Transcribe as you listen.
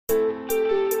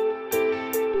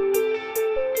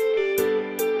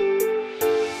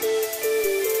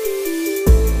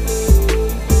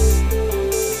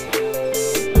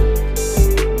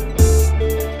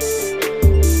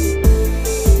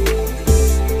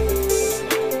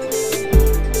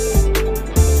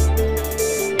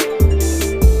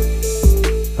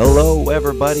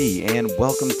everybody, and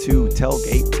welcome to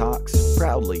Tailgate Talks,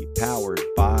 proudly powered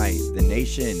by The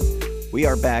Nation. We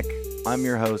are back. I'm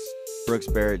your host, Brooks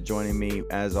Barrett. Joining me,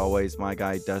 as always, my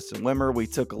guy, Dustin Wimmer. We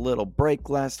took a little break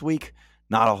last week.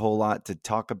 Not a whole lot to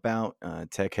talk about.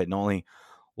 Tech had only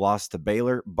lost to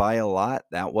Baylor by a lot.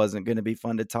 That wasn't going to be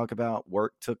fun to talk about.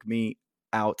 Work took me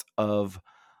out of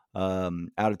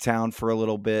town for a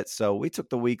little bit. So we took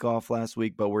the week off last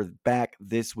week, but we're back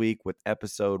this week with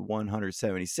episode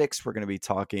 176. We're going to be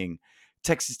talking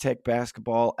Texas Tech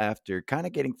basketball after kind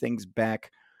of getting things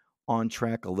back on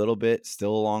track a little bit.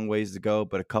 Still a long ways to go,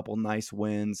 but a couple nice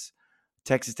wins.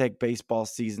 Texas Tech baseball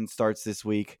season starts this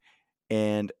week,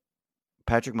 and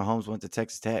Patrick Mahomes went to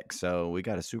Texas Tech, so we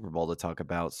got a Super Bowl to talk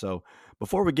about. So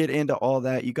before we get into all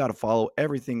that, you got to follow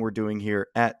everything we're doing here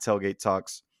at Tailgate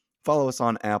Talks. Follow us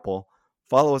on Apple.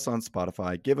 Follow us on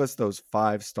Spotify. Give us those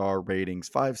 5-star ratings,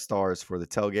 5 stars for the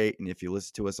tailgate. And if you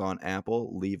listen to us on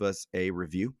Apple, leave us a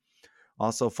review.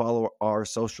 Also, follow our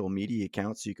social media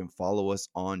accounts. You can follow us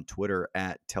on Twitter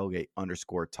at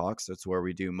tailgate_talks. That's where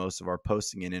we do most of our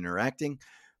posting and interacting.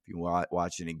 If you're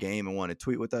watching a game and want to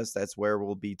tweet with us, that's where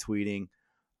we'll be tweeting.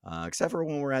 Except for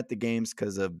when we're at the games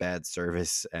because of bad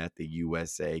service at the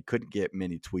USA. Couldn't get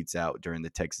many tweets out during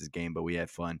the Texas game, but we had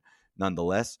fun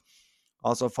nonetheless.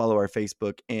 Also follow our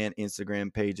Facebook and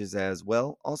Instagram pages as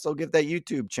well. Also give that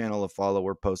YouTube channel a follow.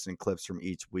 We're posting clips from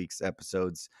each week's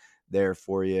episodes there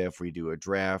for you. If we do a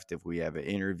draft, if we have an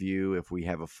interview, if we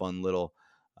have a fun little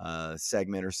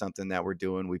segment or something that we're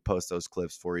doing, we post those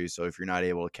clips for you. So if you're not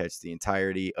able to catch the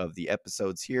entirety of the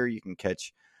episodes here, you can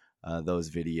catch those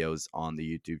videos on the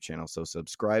YouTube channel. So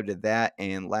subscribe to that.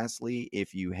 And lastly,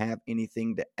 if you have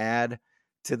anything to add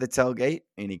to the tailgate,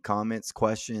 any comments,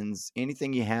 questions,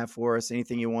 anything you have for us,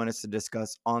 anything you want us to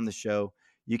discuss on the show,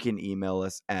 you can email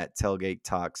us at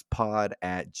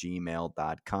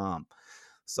tailgatetalkspod@gmail.com.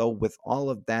 So with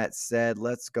all of that said,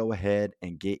 let's go ahead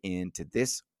and get into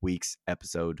this week's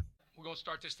episode. We're going to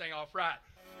start this thing off right.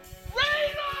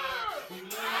 Raider!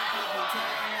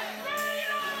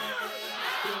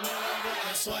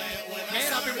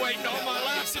 Man, I've been waiting all my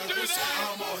life to do that.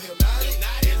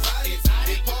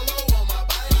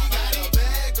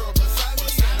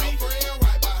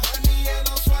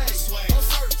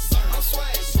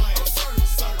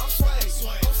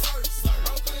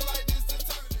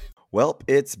 Well,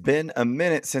 it's been a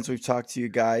minute since we've talked to you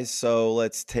guys, so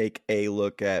let's take a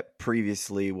look at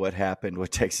previously what happened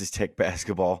with Texas Tech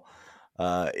basketball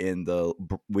in the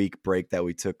week break that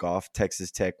we took off. Texas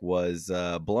Tech was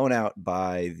blown out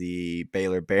by the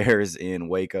Baylor Bears in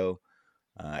Waco,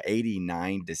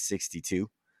 89-62.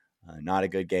 Not a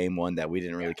good game, one that we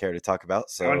didn't really care to talk about.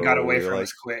 So one got away from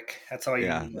us quick. That's all you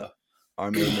need to know. Our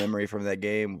main memory from that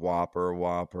game, Whopper,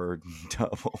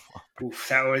 double Whopper. Oof,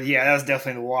 that was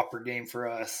definitely the Whopper game for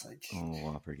us.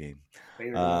 Whopper game.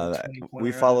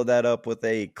 We followed that up with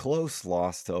a close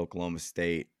loss to Oklahoma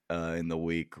State in the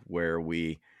week where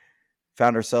we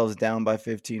found ourselves down by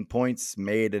 15 points,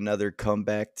 made another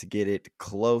comeback to get it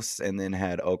close, and then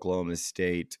had Oklahoma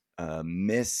State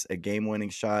miss a game-winning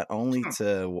shot only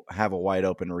to have a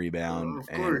wide-open rebound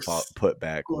and put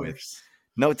back with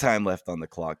no time left on the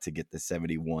clock to get the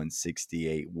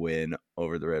 71-68 win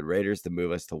over the Red Raiders to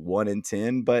move us to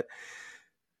 1-10. But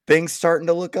things starting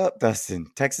to look up, Dustin.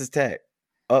 Texas Tech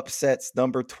upsets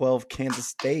number 12 Kansas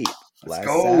State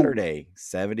Saturday,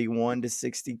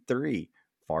 71-63.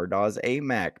 Fardaws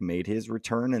Aimaq made his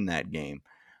return in that game.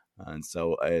 And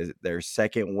so their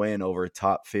second win over a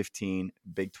top 15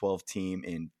 Big 12 team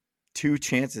in 2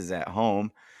 chances at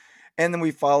home. And then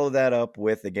we follow that up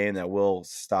with a game that we'll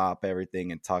stop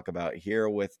everything and talk about here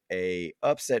with a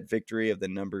upset victory of the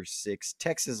number 6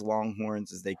 Texas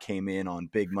Longhorns as they came in on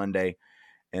Big Monday,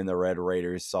 and the Red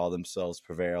Raiders saw themselves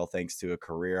prevail thanks to a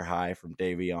career high from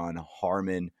Davion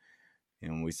Harmon.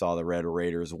 And we saw the Red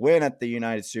Raiders win at the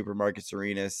United Supermarkets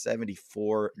Arena,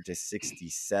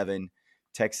 74-67.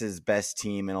 Texas' best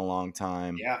team in a long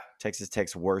time. Yeah. Texas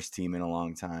Tech's worst team in a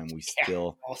long time. We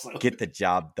still get the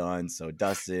job done. So,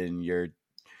 Dustin,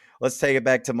 let's take it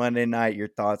back to Monday night. Your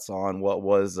thoughts on what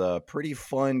was a pretty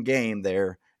fun game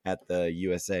there at the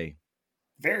USA.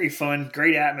 Very fun.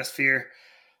 Great atmosphere.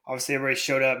 Obviously, everybody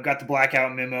showed up, got the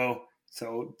blackout memo.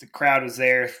 So the crowd was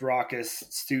there, raucous.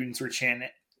 Students were chanting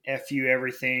FU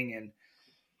everything and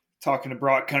talking to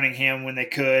Brock Cunningham when they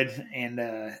could.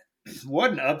 And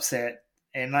what an upset.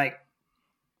 And, that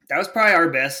was probably our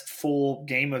best full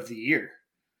game of the year.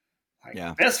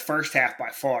 Best first half by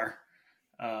far.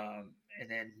 And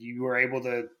then you were able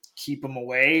to keep them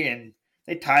away, and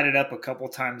they tied it up a couple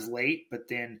times late, but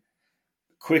then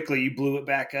quickly you blew it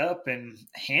back up and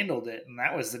handled it. And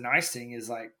that was the nice thing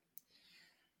is,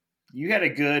 you had a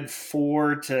good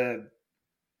 4 to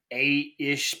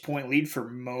 8-ish point lead for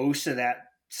most of that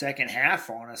second half,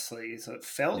 honestly. So it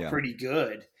felt pretty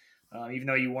good, even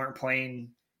though you weren't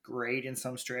playing great in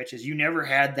some stretches. You never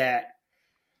had that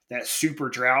super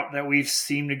drought that we've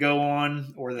seemed to go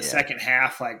on, or the second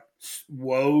half like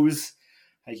woes.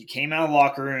 Like you came out of the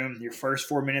locker room, your first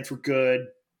 4 minutes were good.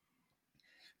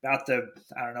 About the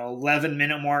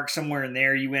 11-minute mark, somewhere in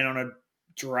there, you went on a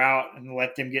drought and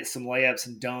let them get some layups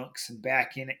and dunks and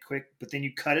back in it quick. But then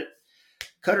you cut it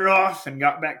off and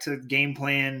got back to the game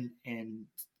plan and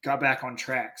got back on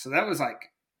track. So that was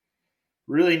like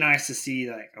really nice to see,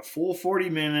 like a full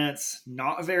 40 minutes,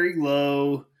 not very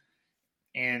low,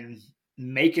 and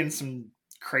making some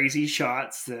crazy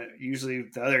shots that usually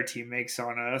the other team makes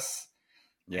on us.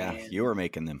 Yeah, and you were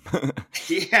making them.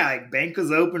 Yeah, like bank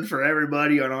was open for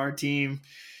everybody on our team.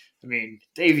 I mean,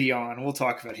 Davion, we'll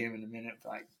talk about him in a minute, but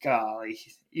like, golly,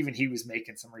 even he was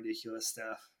making some ridiculous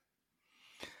stuff.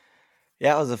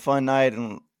 Yeah, it was a fun night,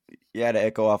 and to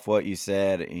echo off what you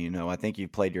said, I think you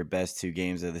played your best 2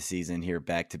 games of the season here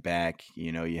back to back.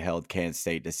 You held Kansas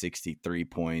State to 63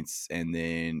 points, and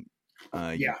then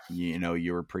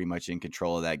you were pretty much in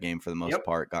control of that game for the most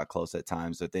part, got close at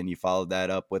times, but then you followed that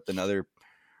up with another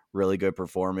really good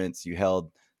performance. You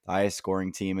held the highest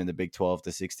scoring team in the Big 12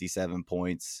 to 67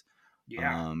 points.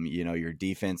 Yeah. Your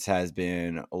defense has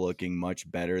been looking much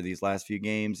better these last few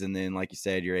games. And then, like you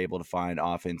said, you're able to find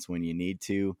offense when you need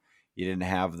to. You didn't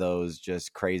have those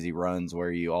just crazy runs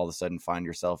where you all of a sudden find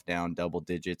yourself down double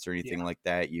digits or anything like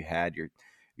that. You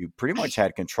pretty much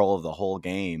had control of the whole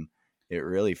game. It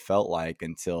really felt like,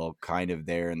 until kind of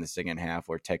there in the second half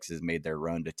where Texas made their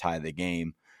run to tie the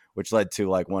game, which led to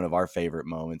like one of our favorite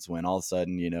moments when all of a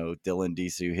sudden, Dylan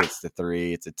Disu hits the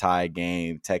 3. It's a tie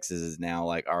game. Texas is now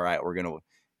like, all right, we're going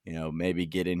to, maybe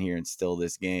get in here and steal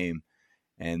this game.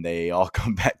 And they all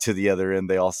come back to the other end.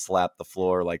 They all slap the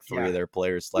floor. Like 3 of their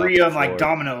players slap the floor. 3 of them, like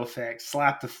domino effect,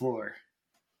 slap the floor.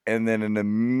 And then an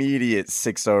immediate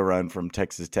 6-0 run from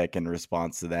Texas Tech in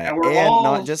response to that. And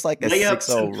not just like a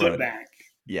 6-0 run. Putback.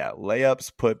 Yeah,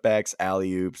 layups, putbacks,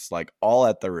 alley-oops, like all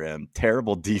at the rim.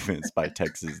 Terrible defense by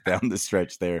Texas down the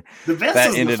stretch there. The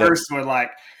best was the first one,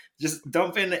 like just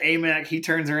dump into AMAC. He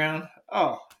turns around.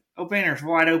 Oh, O'Banner's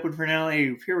wide open for an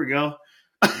alley-oop. Here we go.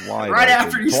 Right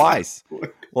after you twice.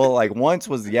 Well, like once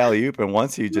was the alley-oop, and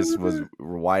once he just was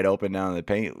wide open down in the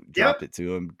paint, dropped it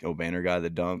to him. O'Banner got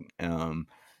the dunk.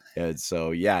 And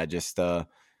so, just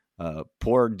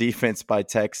poor defense by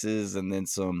Texas, and then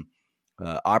some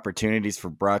opportunities for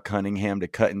Brock Cunningham to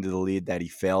cut into the lead that he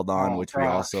failed on, which we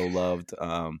also loved.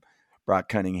 Brock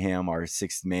Cunningham, our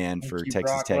 6th man for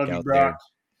Texas Tech out there.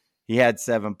 He had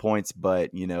 7 points,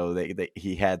 but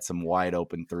he had some wide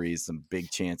open threes, some big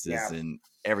chances, and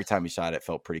every time he shot it,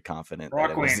 felt pretty confident.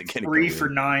 Brock went 3 for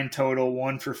 9 total,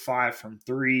 1 for 5 from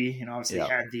 3, and obviously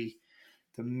had the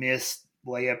missed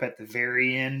layup at the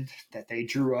very end that they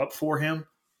drew up for him.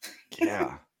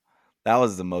 Yeah, that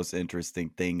was the most interesting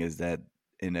thing, is that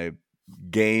in a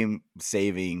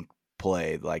game-saving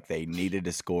play, like they needed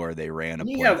to score, they ran a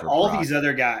play. You have all these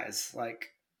other guys, like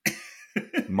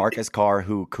Marcus Carr,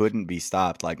 who couldn't be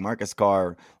stopped. Like Marcus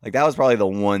Carr, like that was probably the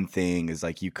one thing, is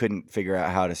like you couldn't figure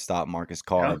out how to stop Marcus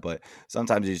Carr, but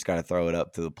sometimes you just got to throw it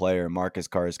up to the player. Marcus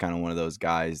Carr is kind of one of those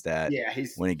guys that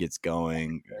when he gets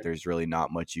going, there's really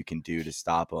not much you can do to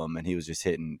stop him. And he was just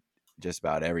hitting just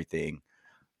about everything.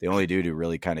 The only dude who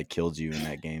really kind of killed you in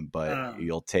that game, but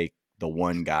you'll take the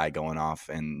one guy going off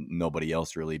and nobody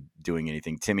else really doing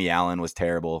anything. Timmy Allen was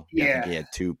terrible. I think he had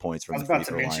 2 points from the free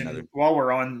throw line. While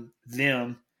we're on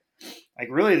them, like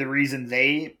really the reason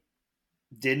they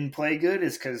didn't play good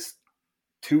is because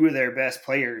 2 of their best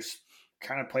players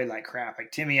kind of played like crap.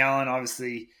 Like Timmy Allen,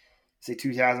 obviously, is a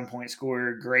 2,000-point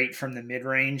scorer, great from the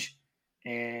mid-range,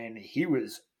 and he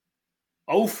was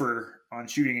 0 on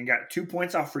shooting and got 2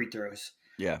 points off free throws.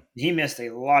 Yeah. He missed a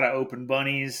lot of open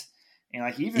bunnies. And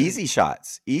like even easy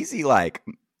shots, like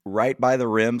right by the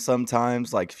rim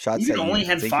sometimes, like shots. He only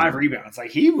had 5 rebounds.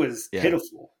 Like he was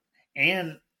pitiful.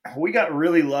 And we got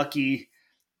really lucky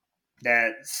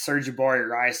that Sir'Jabari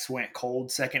Rice went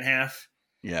cold second half.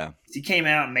 Yeah. He came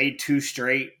out and made 2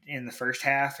 straight in the first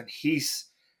half, and he's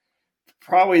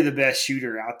probably the best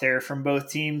shooter out there from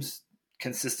both teams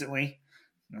consistently.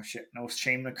 No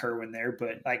shame to Kerwin there,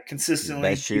 but like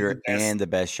consistently. Best shooter and the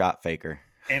best shot faker.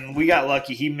 And we got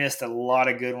lucky. He missed a lot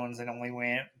of good ones and only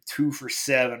went 2 for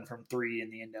 7 from 3 in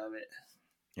the end of it.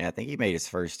 Yeah, I think he made his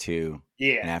first 2.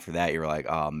 Yeah. And after that, you were like,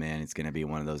 oh, man, it's going to be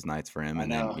one of those nights for him.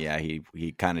 And then,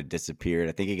 he kind of disappeared.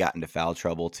 I think he got into foul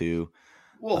trouble, too.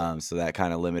 Well, so that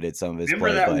kind of limited some of his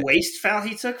play. Remember that waist foul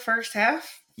he took first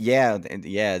half? Yeah,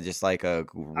 just like a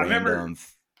I remember random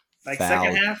like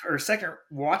second foul. half or second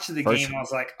watch of the First, game, I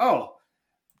was like, oh,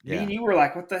 me yeah, and you were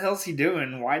like, what the hell's he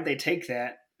doing? Why'd they take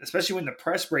that? Especially when the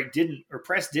press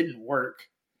didn't work.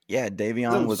 yeah. It was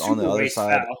Davion a was on the super other waste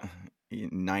side, foul.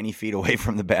 90 feet away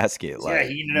from the basket, Yeah, like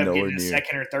he ended up nowhere getting the near.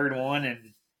 second or third one,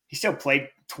 and he still played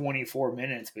 24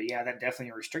 minutes. But yeah, that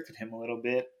definitely restricted him a little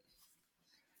bit.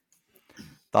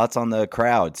 Thoughts on the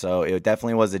crowd? So it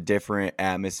definitely was a different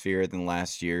atmosphere than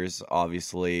last year's.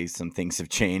 Obviously, some things have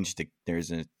changed.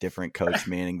 There's a different coach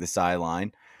manning the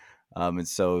sideline. And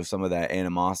so some of that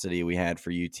animosity we had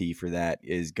for UT for that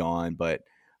is gone. But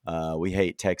we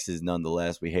hate Texas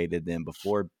nonetheless. We hated them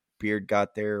before Beard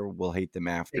got there. We'll hate them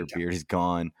after Big time. Beard is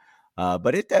gone.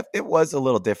 But it was a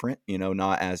little different,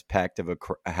 not as packed of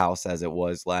a house as it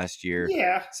was last year.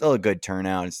 Yeah, Still a good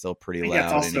turnout and still pretty I think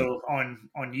that's loud. also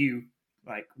on you.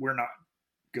 Like we're not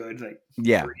good. Like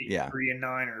Yeah,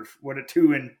 3-9 or what a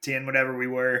 2-10, whatever we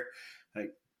were. Like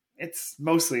it's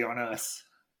mostly on us.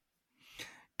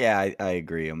 Yeah, I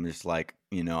agree. I'm just like,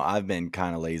 I've been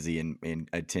kind of lazy in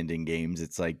attending games.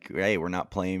 It's like, hey, we're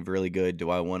not playing really good. Do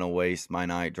I want to waste my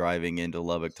night driving into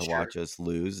Lubbock to watch us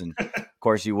lose? And of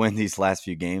course, you win these last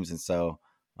few games. And so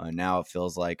now it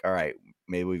feels like, all right,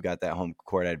 maybe we've got that home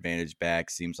court advantage back.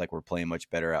 Seems like we're playing much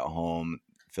better at home.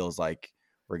 Feels like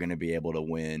we're going to be able to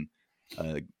win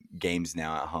games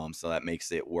now at home, so that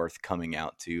makes it worth coming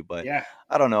out to. But Yeah,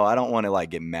 I don't know. I don't want to like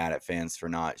get mad at fans for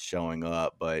not showing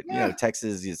up, but yeah.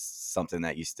 Texas is something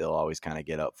that you still always kind of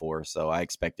get up for. So I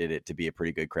expected it to be a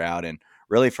pretty good crowd, and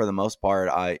really for the most part,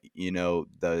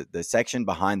 the section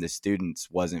behind the students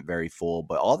wasn't very full,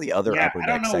 but all the other upper I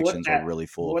don't deck know sections were really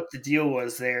full. what the deal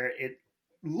was there. It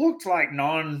looked like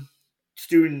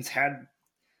non-students had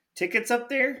tickets up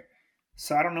there,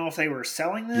 so I don't know if they were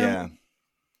selling them. Yeah.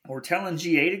 Or telling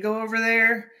GA to go over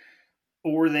there,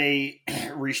 or they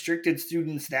restricted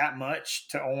students that much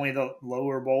to only the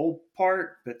lower bowl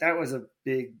part. But that was a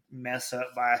big mess up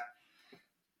by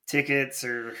tickets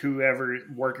or whoever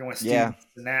working with students,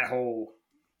 and that whole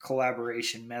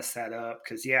collaboration messed that up.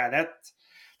 Because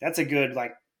that's a good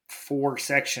like 4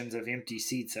 sections of empty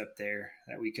seats up there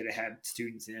that we could have had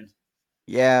students in.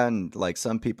 Yeah, and like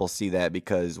some people see that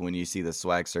because when you see the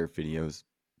swag surf videos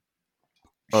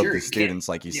of the students,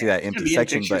 like you see that empty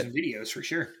section, but videos for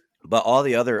sure. But all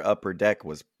the other upper deck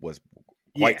was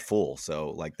quite full, so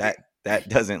like that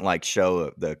doesn't like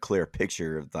show the clear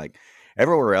picture of like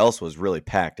everywhere else was really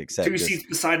packed except 2 seats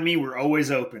beside me were always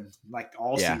open like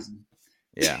all season.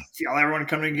 Yeah, if y'all ever want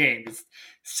to come to a game, just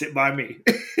sit by me.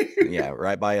 Yeah,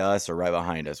 right by us or right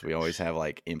behind us. We always have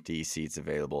like empty seats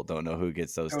available. Don't know who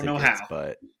gets those tickets,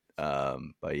 but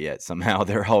yet somehow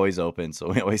they're always open. So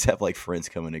we always have like friends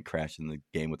coming and crashing the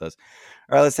game with us.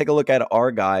 All right, let's take a look at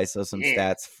our guys. So some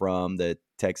stats from the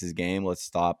Texas game. Let's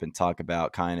stop and talk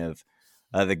about kind of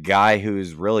the guy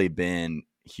who's really been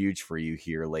huge for you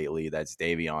here lately. That's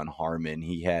Davion Harmon.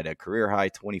 He had a career high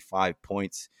 25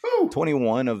 points,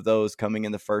 21 of those coming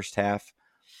in the first half.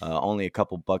 Only a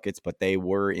couple buckets, but they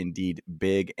were indeed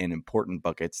big and important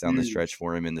buckets down the stretch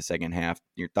for him in the second half.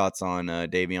 Your thoughts on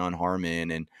Davion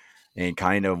Harmon and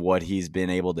kind of what he's been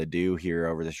able to do here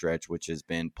over the stretch, which has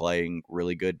been playing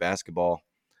really good basketball?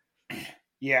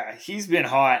 Yeah, he's been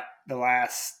hot the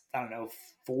last,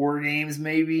 4 games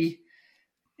maybe.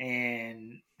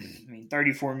 And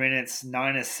 34 minutes,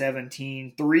 9 of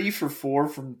 17, 3 for 4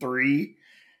 from 3,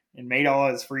 and made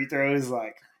all his free throws.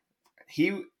 Like,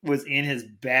 he was in his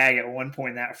bag at one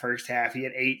point in that first half. He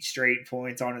had 8 straight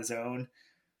points on his own.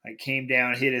 Like, came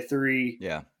down, hit a 3.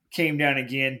 Yeah. Came down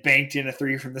again, banked in a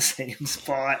 3 from the same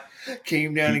spot.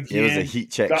 Came down again. It was a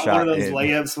heat check got shot. One of those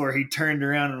layups where he turned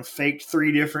around and faked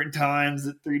 3 different times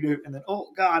at 3 different, and then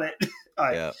got it.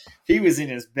 He was in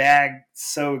his bag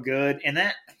so good, and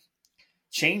that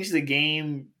changed the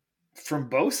game from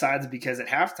both sides because at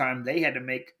halftime they had to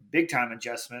make big time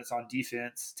adjustments on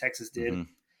defense. Texas did,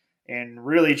 and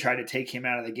really tried to take him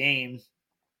out of the game.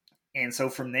 And so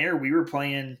from there, we were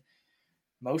playing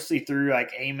mostly through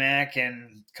like AMAC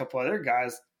and a couple other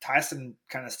guys. Tyson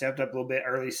kind of stepped up a little bit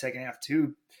early second half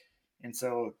too. And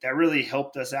so that really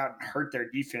helped us out and hurt their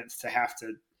defense to have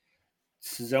to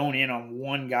zone in on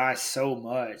one guy so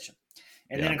much.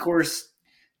 And then, of course,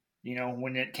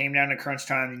 when it came down to crunch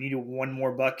time, you needed one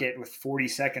more bucket with 40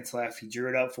 seconds left. He drew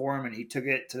it up for him, and he took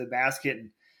it to the basket.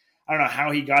 And I don't know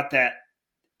how he got that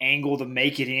angle to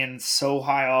make it in so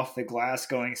high off the glass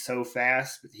going so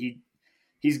fast, but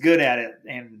he's good at it,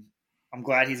 and I'm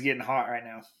glad he's getting hot right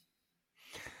now.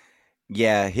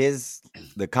 Yeah,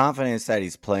 the confidence that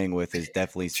he's playing with is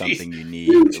definitely something you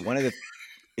need.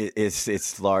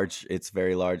 It's large. It's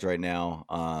very large right now.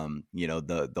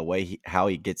 The way how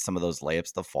he gets some of those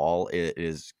layups to fall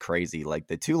is crazy. Like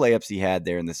the 2 layups he had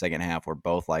there in the second half were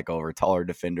both like over taller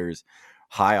defenders,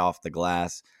 high off the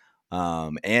glass.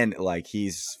 And like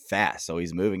he's fast, so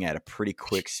he's moving at a pretty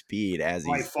quick speed as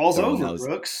He he's falls throwing over those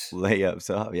Brooks. layups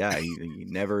up. Yeah, he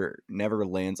never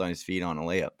lands on his feet on a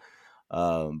layup.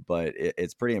 But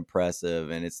it's pretty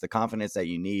impressive, and it's the confidence that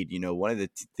you need. One of the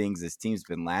things this team's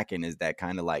been lacking is that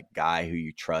kind of like guy who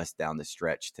you trust down the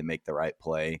stretch to make the right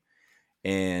play.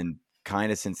 And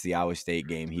kind of since the Iowa State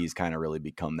game, he's kind of really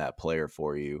become that player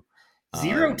for you.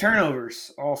 0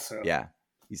 turnovers also. Yeah,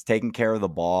 he's taking care of the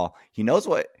ball. He knows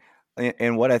what.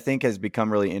 And what I think has become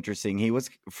really interesting, he was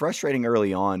frustrating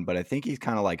early on, but I think he's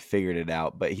kind of like figured it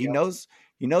out. But he knows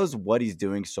what he's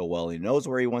doing so well. He knows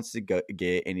where he wants to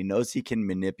get, and he knows he can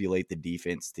manipulate the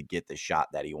defense to get the shot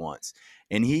that he wants.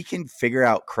 And he can figure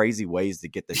out crazy ways to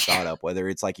get the shot up, whether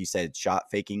it's like you said, shot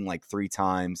faking like 3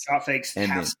 times. Shot fakes, and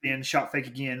half spin, shot fake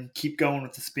again, keep going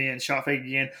with the spin, shot fake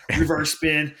again, reverse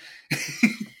spin.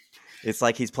 It's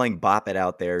like he's playing Bop It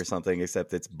out there or something,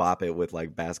 except it's Bop It with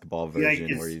like basketball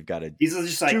version where you've got to he's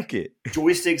just like juke it.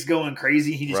 Joysticks going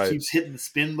crazy. He just keeps hitting the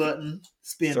spin button,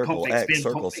 spin, circle, pump fake, X, spin,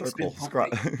 circle, pump fake, circle, spin,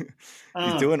 pump fake.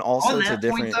 He's doing all sorts of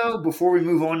different. On that point, though, before we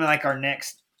move on to like our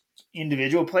next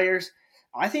individual players,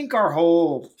 I think our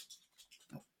whole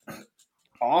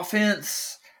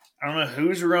offense, I don't know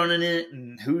who's running it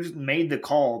and who's made the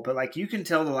call, but like you can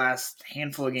tell the last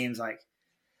handful of games, like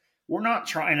we're not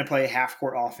trying to play half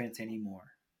court offense anymore.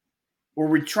 Or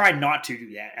we try not to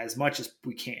do that as much as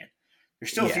we can.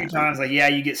 There's still a few times like,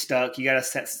 you get stuck. You got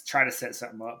to try to set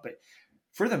something up. But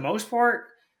for the most part,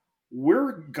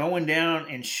 we're going down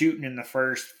and shooting in the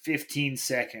first 15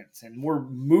 seconds, and we're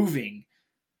moving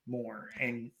more.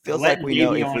 And feels like we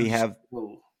know if we have.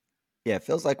 Yeah, it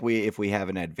feels like if we have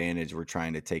an advantage, we're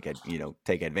trying to take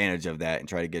advantage of that and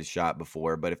try to get a shot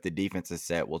before. But if the defense is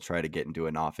set, we'll try to get into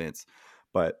an offense.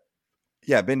 But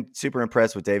yeah, I've been super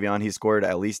impressed with Davion. He scored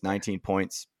at least 19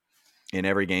 points in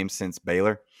every game since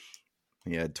Baylor.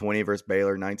 He had 20 versus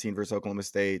Baylor, 19 versus Oklahoma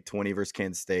State, 20 versus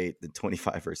Kansas State, then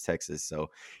 25 versus Texas.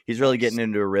 So he's really getting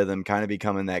into a rhythm, kind of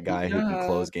becoming that guy who can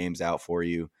close games out for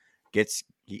you.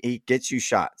 He gets you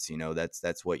shots.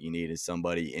 That's what you need is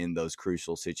somebody in those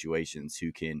crucial situations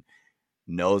who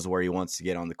knows where he wants to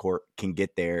get on the court, can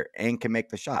get there, and can make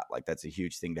the shot. Like that's a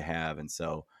huge thing to have. And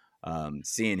so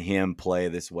seeing him play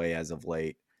this way as of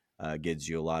late gives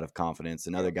you a lot of confidence.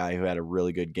 Another guy who had a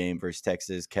really good game versus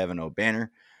Texas, Kevin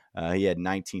O'Banner. He had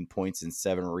 19 points and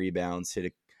 7 rebounds,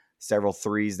 hit several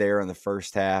threes there in the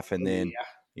first half, and then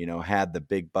had the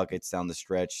big buckets down the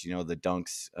stretch, the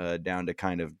dunks down to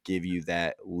kind of give you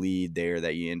that lead there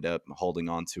that you end up holding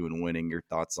on to and winning. Your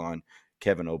thoughts on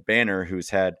Kevin O'Banner,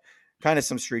 who's had kind of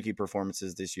some streaky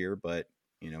performances this year, but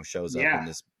shows up in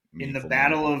this. In the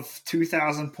battle of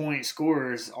 2,000-point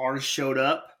scorers, ours showed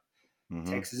up. Mm-hmm.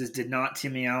 Texas's did not.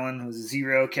 Timmy Allen was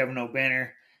 0. Kevin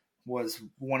O'Banner was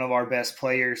one of our best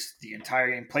players the entire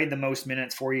game. Played the most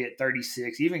minutes for you at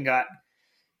 36. Even got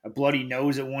a bloody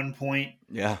nose at one point.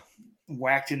 Yeah.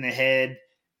 Whacked in the head.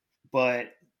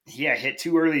 But, hit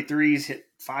 2 early threes, hit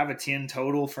 5 of 10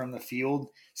 total from the field.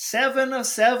 7 of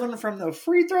 7 from the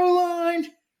free throw line.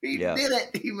 He did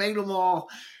it. He made them all.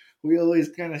 We always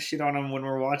kind of shit on him when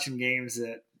we're watching games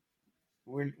that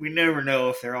we never know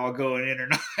if they're all going in or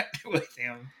not with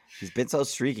him. He's been so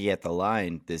streaky at the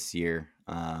line this year.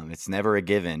 It's never a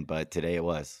given, but today it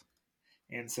was.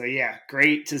 And so,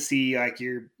 great to see like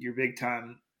your big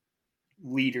time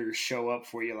leaders show up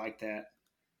for you like that.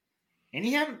 And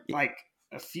he had like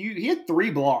a few. He had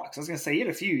 3 blocks. I was gonna say he had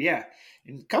a few,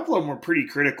 and a couple of them were pretty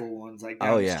critical ones, like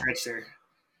down the stretch there.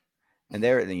 And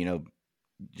they're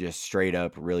just straight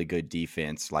up really good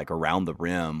defense, like around the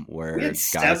rim, where we had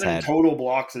guys 7 total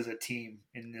blocks as a team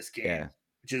in this game,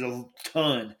 which is a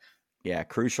ton. Yeah,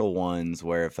 crucial ones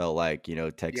where it felt like,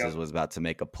 Texas was about to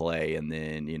make a play, and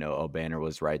then, O'Banner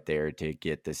was right there to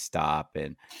get the stop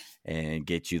and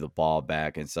get you the ball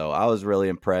back. And so I was really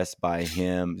impressed by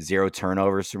him. 0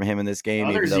 turnovers from him in this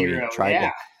game, even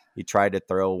though he tried to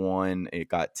throw one. It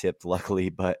got tipped, luckily,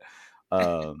 but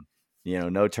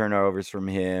no turnovers from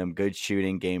him. Good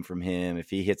shooting game from him.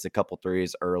 If he hits a couple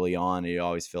threes early on, you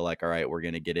always feel like, all right, we're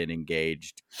going to get an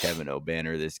engaged Kevin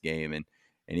O'Banner this game.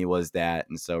 And he was that.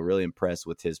 And so really impressed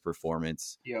with his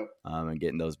performance and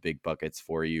getting those big buckets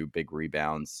for you, big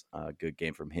rebounds. Good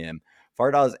game from him.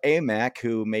 Fardaws Aimaq,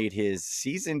 who made his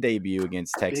season debut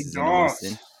against Texas in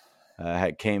Austin,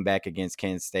 came back against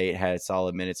Kansas State, had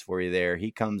solid minutes for you there.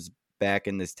 He comes back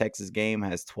in this Texas game,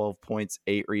 has 12 points,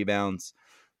 8 rebounds,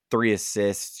 3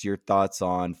 assists. Your thoughts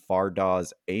on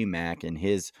Fardaws Aimaq and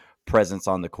his presence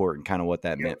on the court and kind of what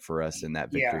that meant for us in that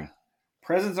Yeah. victory.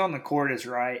 Presence on the court is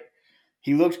right.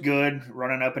 He looked good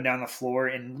running up and down the floor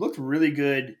and looked really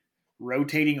good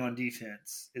rotating on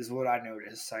defense is what I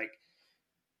noticed. Like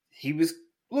he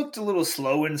looked a little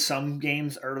slow in some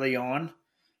games early on.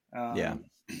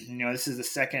 This is the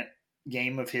second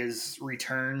game of his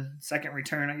second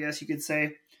return, I guess you could say.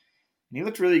 And he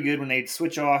looked really good when they'd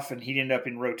switch off and he'd end up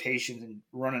in rotations and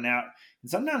running out. And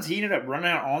sometimes he ended up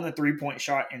running out on the 3-point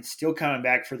shot and still coming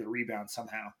back for the rebound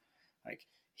somehow. Like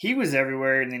he was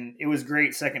everywhere. And then it was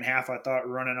great second half, I thought,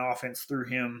 running offense through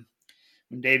him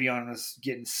when Davion was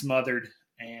getting smothered.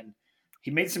 And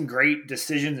he made some great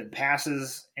decisions and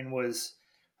passes and was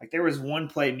like, there was one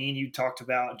play me and you talked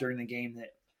about during the game that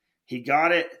he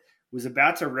got it, was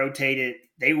about to rotate it.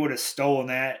 They would have stolen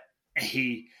that.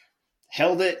 He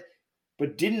held it,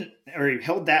 but he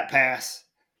held that pass,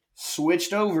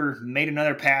 switched over, made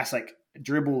another pass, like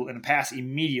dribble and a pass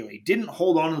immediately. Didn't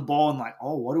hold on to the ball and like,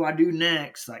 oh, what do I do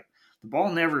next? Like the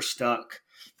ball never stuck.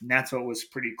 And that's what was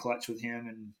pretty clutch with him.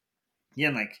 And yeah,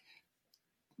 like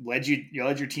led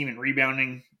your team in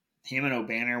rebounding. Him and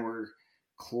Obanor were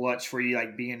clutch for you,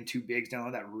 like being too big.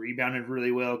 Down that rebounded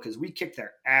really well because we kicked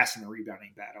their ass in the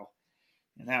rebounding battle,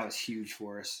 and that was huge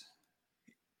for us.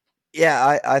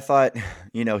 Yeah, I thought,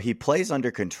 he plays under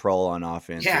control on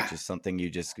offense, which is something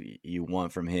you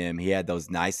want from him. He had those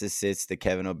nice assists to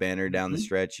Kevin Obanor down the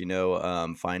stretch,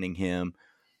 finding him.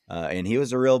 And he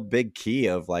was a real big key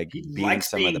of like beating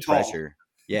some of the pressure.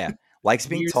 Yeah. Likes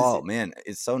being tall, man.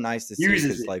 It's so nice to see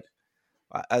because like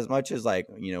as much as like,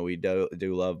 we do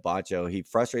love Bacho, he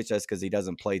frustrates us because he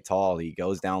doesn't play tall. He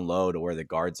goes down low to where the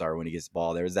guards are when he gets the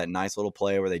ball. There was that nice little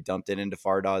play where they dumped it into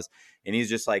Fardaws, and he's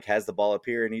just like has the ball up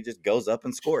here and he just goes up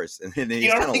and scores. And then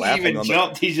he's kind of laughing on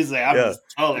jumped. He's just like, I'm just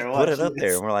taller. Put it up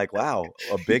there. And we're like, wow,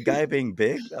 a big guy being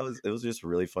big. It was just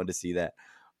really fun to see that.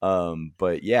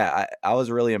 But yeah, I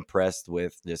was really impressed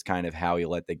with just kind of how he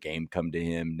let the game come to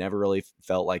him. Never really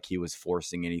felt like he was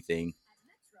forcing anything.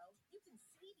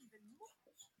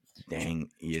 Dang,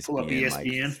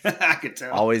 ESPN. Like, I could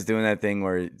tell. Always doing that thing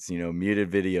where it's, muted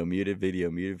video,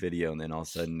 and then all of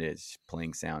a sudden it's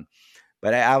playing sound.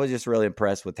 But I was just really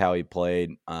impressed with how he played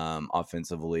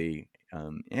offensively.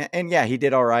 And yeah, he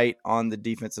did all right on the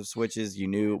defensive switches. You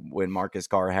knew when Marcus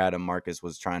Carr had him, Marcus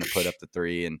was trying to put up the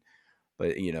three.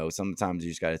 But sometimes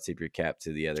you just got to tip your cap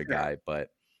to the other guy. But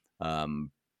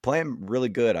playing really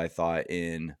good, I thought,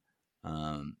 in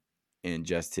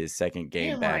just his second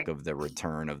game back of the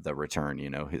return of the return,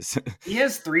 he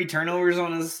has 3 turnovers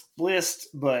on his list,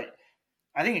 but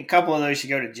I think a couple of those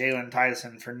should go to Jalen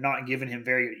Tyson for not giving him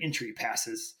very good entry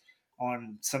passes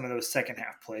on some of those second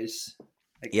half plays.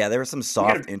 Like, yeah, there were some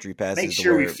soft entry passes. Make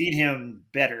sure we feed him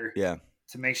better. Yeah.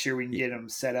 To make sure we can get him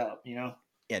set up, Yeah,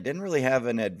 didn't really have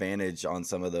an advantage on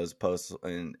some of those posts,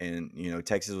 and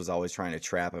Texas was always trying to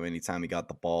trap him anytime he got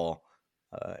the ball,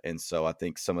 and so I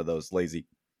think some of those lazy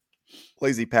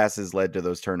passes led to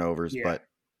those turnovers. Yeah. But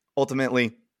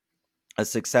ultimately, a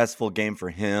successful game for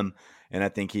him, and I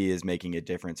think he is making a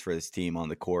difference for this team on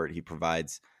the court. He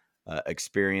provides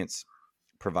experience,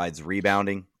 provides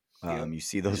rebounding. You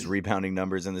see those rebounding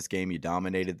numbers in this game. You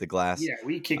dominated the glass. Yeah,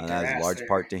 we kicked their ass. That's a large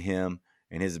part to him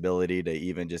and his ability to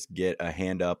even just get a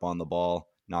hand up on the ball,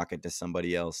 knock it to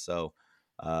somebody else. So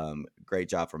great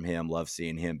job from him. Love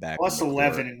seeing him back. Plus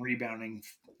 11 in rebounding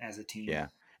as a team. Yeah.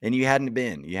 And you hadn't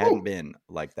been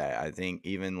like that. I think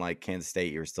even like Kansas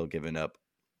State, you were still giving up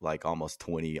like almost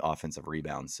 20 offensive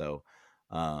rebounds. So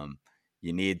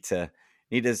you need to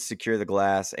secure the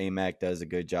glass. Aimaq does a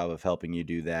good job of helping you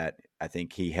do that. I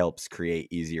think he helps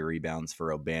create easier rebounds for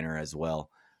Obanor as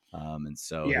well. And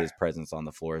so his presence on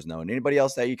the floor is known. Anybody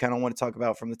else that you kind of want to talk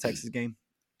about from the Texas game?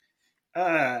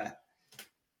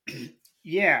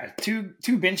 Yeah,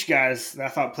 two bench guys that I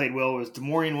thought played well was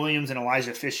DeMaurian Williams and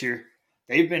Elijah Fisher.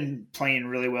 They've been playing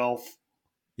really well.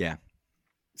 Yeah.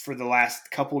 For the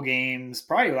last couple games,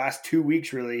 probably the last 2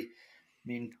 weeks, really. I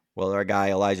mean, well, our guy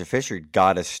Elijah Fisher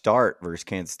got a start versus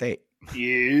Kansas State.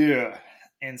 Yeah.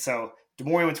 And so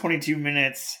DeMaurian with 22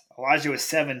 minutes, Elijah with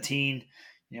 17.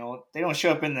 They don't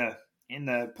show up in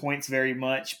the points very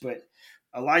much, but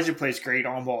Elijah plays great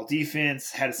on-ball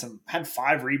defense, had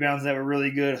 5 rebounds that were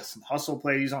really good, some hustle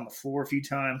plays on the floor a few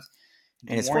times.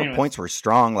 And his 4 points were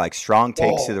strong, like strong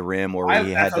takes to the rim where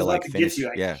he had to like finish.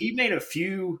 He made a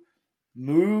few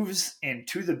moves and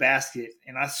to the basket,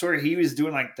 and I swear he was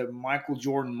doing like the Michael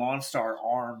Jordan Monstar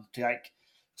arm to like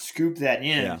scoop that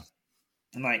in. Yeah.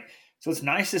 And so it's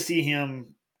nice to see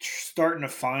him starting to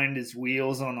find his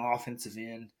wheels on the offensive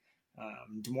end.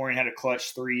 DeMaurian had a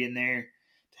clutch 3 in there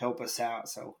to help us out.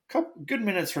 So couple good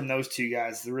minutes from those two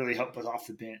guys to really help us off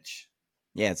the bench.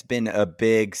 Yeah, it's been a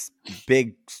big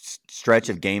stretch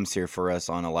of games here for us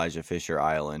on Elijah Fisher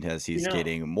Island as he's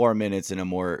getting more minutes and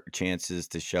more chances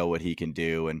to show what he can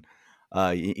do. And,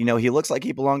 he looks like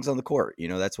he belongs on the court.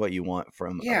 That's what you want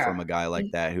from a guy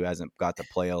like that who hasn't got to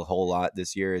play a whole lot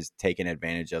this year, is taking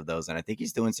advantage of those. And I think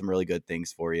he's doing some really good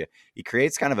things for you. He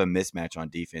creates kind of a mismatch on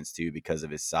defense too because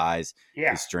of his size,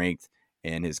 his strength,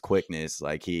 and his quickness.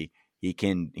 Like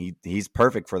he's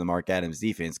perfect for the Mark Adams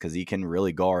defense because he can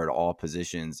really guard all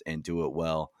positions and do it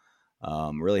well.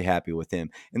 Really happy with him.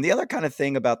 And the other kind of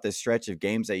thing about this stretch of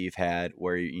games that you've had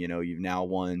where, you've now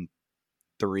won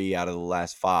 3 out of the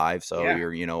last 5. So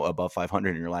you're, above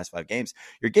 500 in your last 5 games.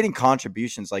 You're getting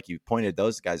contributions, like you pointed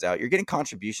those guys out. You're getting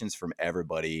contributions from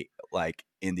everybody, like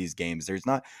in these games. There's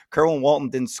not Kerwin Walton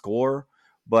didn't score,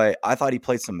 but I thought he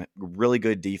played some really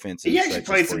good defense. He actually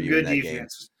played some good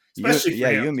defense. Especially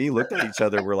you and me looked at each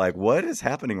other. We're like, what is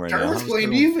happening right now? Kerwin's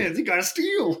playing defense. He got a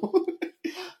steal.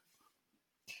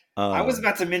 I was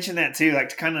about to mention that too, like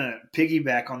to kind of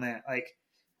piggyback on that. Like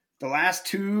the last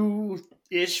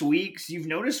 2-ish weeks, you've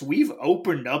noticed we've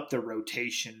opened up the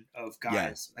rotation of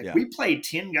guys. We played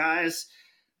 10 guys.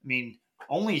 I mean,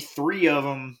 only 3 of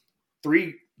them,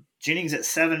 Jennings at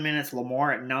 7 minutes,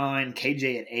 Lamar at 9,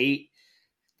 KJ at 8.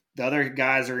 The other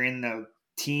guys are in the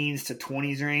teens to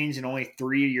 20s range, and only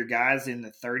 3 of your guys in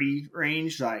the 30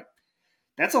 range. Like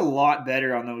that's a lot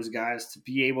better on those guys to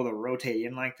be able to rotate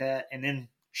in like that and then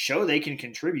show they can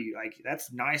contribute. Like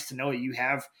that's nice to know that you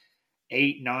have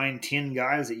 8, 9, 10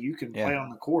 guys that you can play on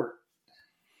the court.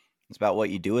 It's about what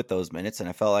you do with those minutes. And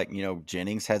I felt like,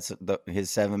 Jennings had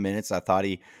his 7 minutes. I thought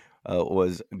he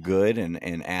was good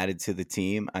and added to the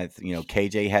team.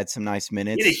 KJ had some nice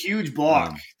minutes. He had a huge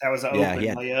block. That was an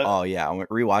open layup. Oh yeah. I went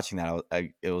rewatching that.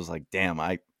 It was like, damn,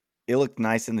 it looked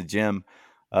nice in the gym.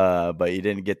 But you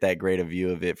didn't get that great a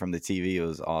view of it from the TV. It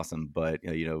was awesome. But,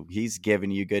 he's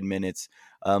giving you good minutes.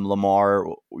 Lamar,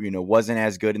 wasn't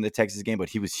as good in the Texas game, but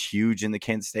he was huge in the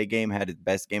Kent State game, had the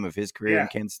best game of his career in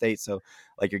Kent State. So,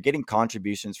 like, you're getting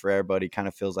contributions for everybody. Kind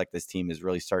of feels like this team is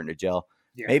really starting to gel.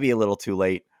 Yeah. Maybe a little too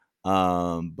late.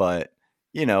 But,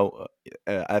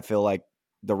 I feel like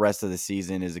the rest of the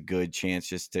season is a good chance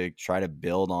just to try to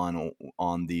build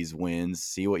on these wins,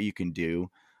 see what you can do.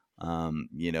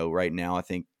 Right now, I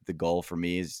think the goal for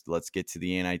me is let's get to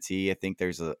the NIT. I think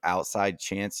there's an outside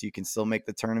chance you can still make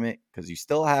the tournament because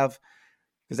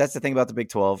that's the thing about the Big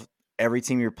 12. Every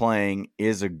team you're playing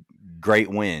is a great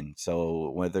win. So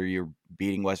whether you're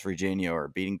beating West Virginia or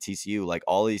beating TCU, like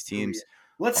all these teams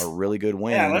are really good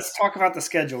wins. Yeah, let's talk about the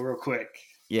schedule real quick.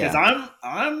 Yeah,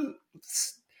 because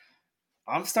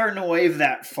I'm starting to wave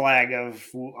that flag of,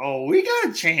 we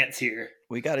got a chance here.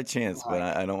 We got a chance, but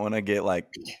I don't want to get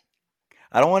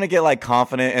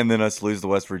confident and then us lose to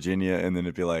West Virginia and then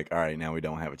it'd be like, all right, now we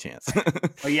don't have a chance.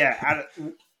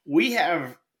 We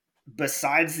have,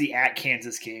 besides the at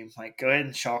Kansas game, like go ahead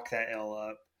and chalk that L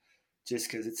up just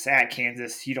because it's at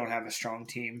Kansas. You don't have a strong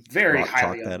team. Very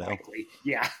highly unlikely.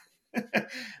 Yeah.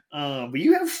 But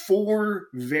you have 4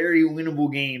 very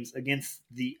winnable games against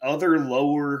the other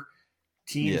lower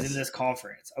teams in this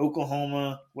conference.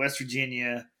 Oklahoma, West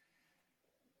Virginia.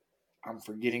 I'm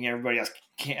forgetting everybody else.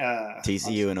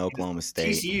 TCU and Oklahoma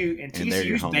State.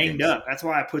 TCU's banged up. That's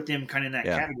why I put them kind of in that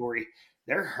category.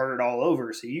 They're hurt all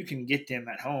over, so you can get them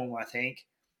at home, I think.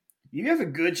 You have a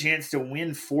good chance to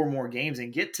win 4 more games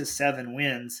and get to 7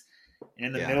 wins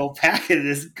in the middle pack of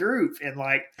this group. And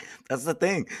that's the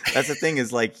thing. That's the thing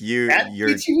is like you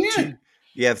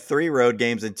have 3 road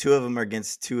games and 2 of them are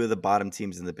against 2 of the bottom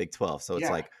teams in the Big 12. So it's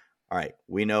like, all right,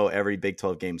 we know every Big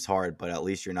 12 game's hard, but at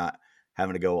least you're not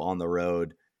having to go on the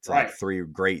road to like 3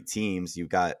 great teams. You've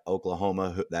got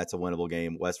Oklahoma, that's a winnable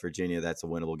game. West Virginia, that's a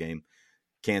winnable game.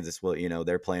 Kansas,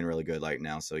 they're playing really good right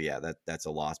now. So yeah, that's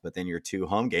a loss. But then your 2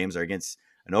 home games are against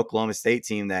an Oklahoma State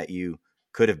team that you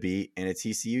could have beat and a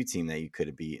TCU team that you could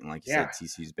have beat. And like you said,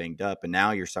 TCU's banged up. And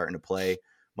now you're starting to play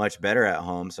much better at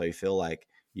home. So you feel like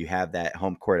you have that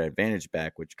home court advantage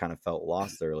back, which kind of felt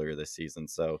lost earlier this season.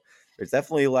 So there's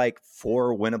definitely like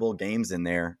 4 winnable games in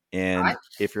there. And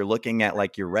if you're looking at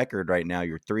like your record right now,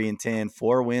 you're 3-10,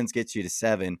 4 wins gets you to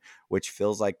 7, which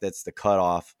feels like that's the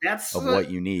cutoff of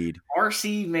what you need.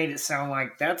 RC made it sound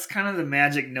like that's kind of the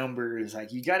magic number is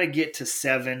like, you got to get to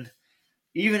 7,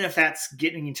 even if that's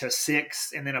getting to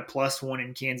 6 and then a +1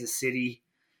 in Kansas City,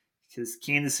 because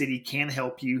Kansas City can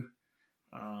help you.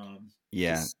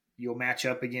 You'll match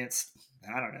up against,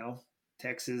 I don't know,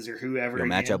 Texas or whoever. You'll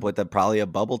match up with probably a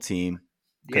bubble team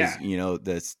because,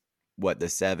 the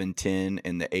 7-10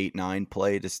 and the 8-9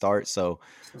 play to start. So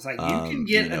it's like you can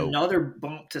get another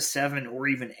bump to 7 or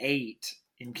even 8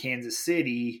 in Kansas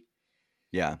City.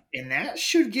 Yeah. And that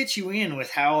should get you in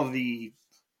with how the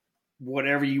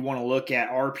whatever you want to look at,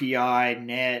 RPI,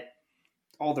 net,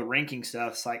 all the ranking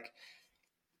stuff. It's like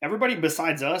everybody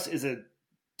besides us is a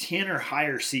 10 or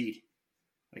higher seed.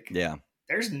 Like, yeah,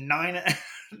 there's nine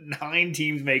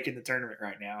teams making the tournament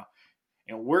right now,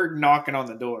 and we're knocking on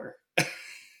the door.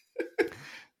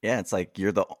 Yeah, it's like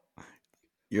you're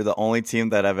the only team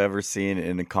that I've ever seen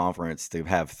in a conference to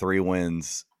have 3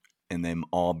 wins and them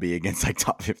all be against like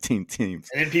top 15 teams.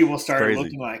 And then people started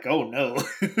looking like, oh no.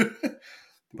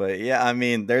 But yeah, I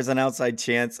mean, there's an outside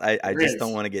chance. I just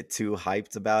don't want to get too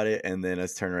hyped about it and then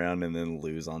us turn around and then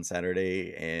lose on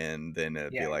Saturday, and then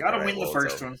it'd be like, gotta win the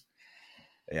first one.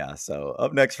 Yeah, so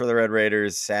up next for the Red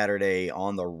Raiders, Saturday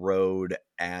on the road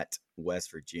at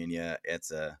West Virginia.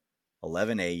 It's a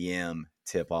 11 a.m.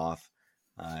 tip-off.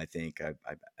 I think I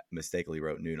mistakenly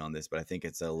wrote noon on this, but I think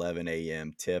it's 11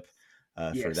 a.m. tip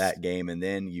for that game. And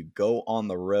then you go on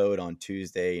the road on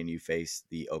Tuesday and you face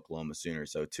the Oklahoma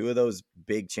Sooners. So 2 of those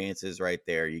big chances right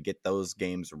there. You get those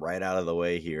games right out of the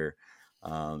way here.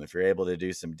 If you're able to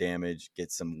do some damage, get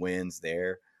some wins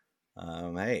there,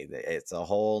 hey, it's a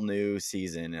whole new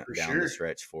season down the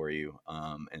stretch for you.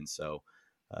 And so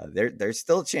there's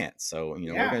still a chance. So,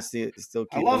 we're going to still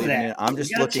keep believing it. I'm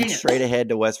just looking straight ahead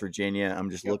to West Virginia. I'm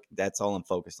just looking. That's all I'm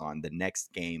focused on. The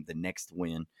next game, the next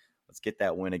win. Let's get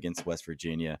that win against West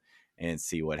Virginia and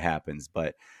see what happens.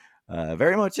 But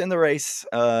very much in the race.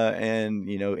 And,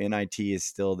 NIT is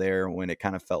still there when it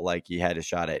kind of felt like you had a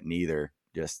shot at neither.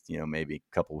 Just,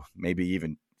 maybe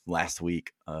even last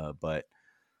week. But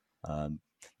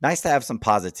nice to have some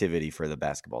positivity for the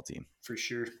basketball team. For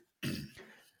sure.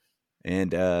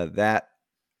 And that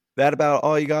about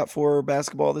all you got for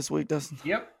basketball this week, Dustin?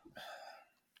 Yep.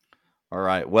 All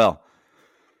right. Well,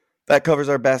 that covers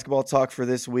our basketball talk for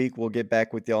this week. We'll get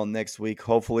back with y'all next week.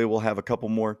 Hopefully we'll have a couple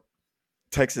more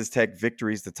Texas Tech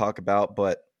victories to talk about,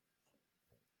 but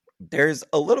there's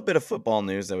a little bit of football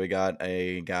news that we got.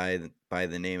 A guy by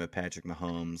the name of Patrick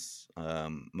Mahomes,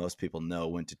 most people know,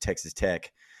 went to Texas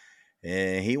Tech,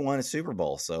 and he won a Super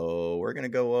Bowl. So we're going to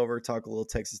go over, talk a little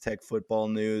Texas Tech football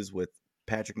news with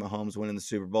Patrick Mahomes winning the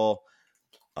Super Bowl,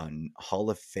 a Hall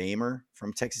of Famer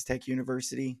from Texas Tech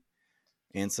University,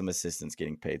 and some assistants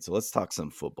getting paid. So let's talk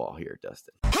some football here,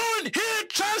 Dustin. Somebody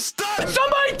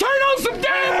turn on some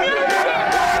damn music!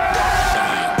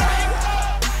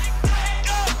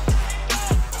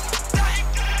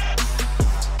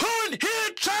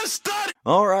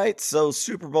 All right, so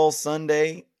Super Bowl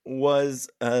Sunday was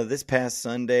this past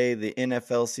Sunday. The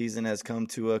NFL season has come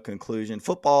to a conclusion.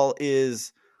 Football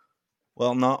is,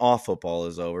 well, not all football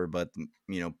is over, but,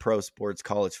 pro sports,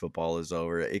 college football is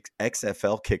over.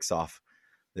 XFL kicks off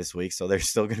this week, so there's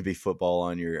still going to be football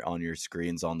on your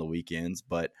screens on the weekends.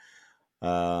 But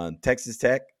Texas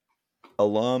Tech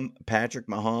alum Patrick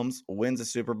Mahomes wins a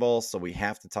Super Bowl, so we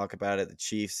have to talk about it. The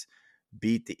Chiefs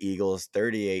beat the Eagles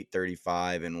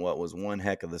 38-35 in what was one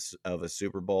heck of a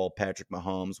Super Bowl. Patrick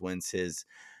Mahomes wins his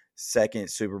second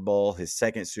Super Bowl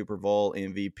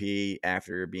MVP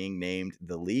after being named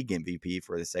the league MVP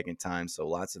for the second time. So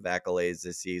lots of accolades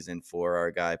this season for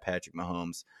our guy Patrick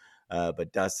Mahomes.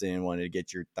 But Dustin, wanted to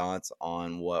get your thoughts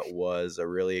on what was a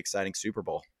really exciting Super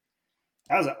Bowl.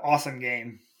 That was an awesome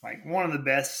game. Like one of the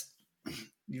best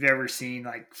you've ever seen,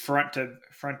 like front to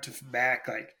back.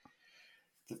 Like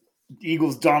the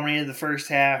Eagles dominated the first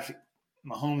half.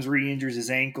 Mahomes re-injures his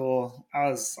ankle. I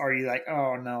was already like,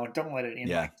 oh no, don't let it end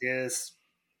like this.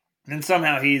 And then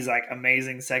somehow he's like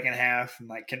amazing second half and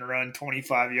like can run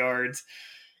 25 yards.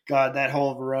 God, that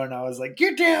whole run, I was like,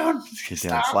 get down.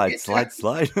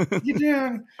 Slide. Get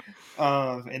down.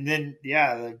 And then,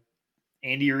 the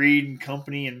Andy Reid and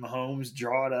company and Mahomes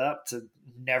draw it up to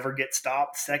never get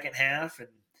stopped second half and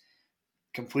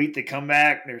complete the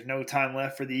comeback. There's no time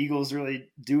left for the Eagles to really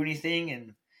do anything,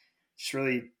 and just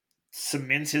really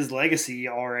cements his legacy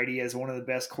already as one of the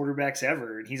best quarterbacks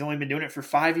ever. And he's only been doing it for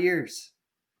 5 years.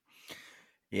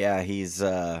 Yeah, he's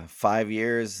 5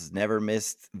 years, never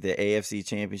missed the AFC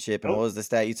Championship. And what was the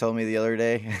stat you told me the other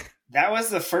day? That was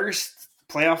the first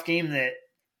playoff game that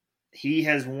he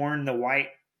has worn the white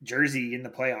jersey in the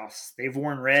playoffs. They've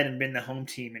worn red and been the home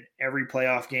team in every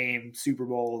playoff game, Super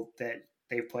Bowl that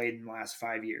they've played in the last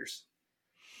 5 years.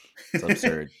 It's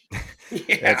absurd.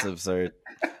 That's absurd.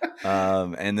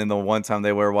 And then the one time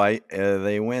they wear white,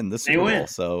 they win the Super Bowl.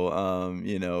 So,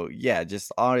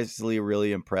 just honestly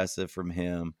really impressive from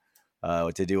him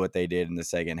to do what they did in the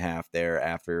second half there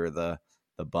after the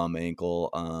bum ankle.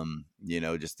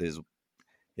 Just his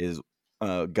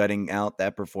gutting out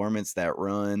that performance, that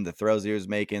run, the throws he was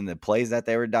making, the plays that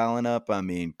they were dialing up. I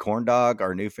mean, Corn Dog,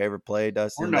 our new favorite play,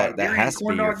 Dustin, that has to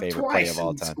be your favorite play of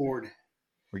all time. Scored.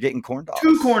 We're getting Corn Dogs.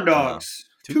 2 corn dogs.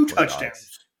 2 corn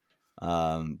touchdowns.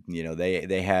 Dogs.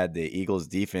 They had the Eagles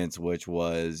defense, which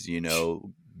was,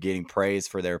 getting praise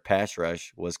for their pass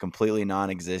rush, was completely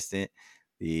non-existent.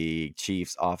 The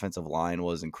Chiefs' offensive line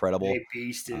was incredible. They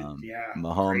beasted,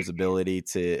 Mahomes' ability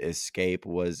to escape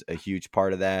was a huge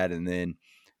part of that. And then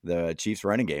the Chiefs'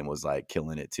 running game was like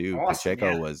killing it too. Awesome,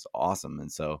 Pacheco was awesome.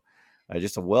 And so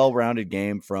just a well-rounded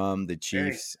game from the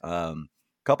Chiefs.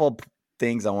 Couple of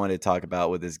things I wanted to talk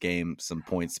about with this game, some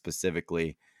points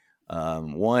specifically.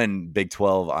 One Big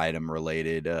 12 item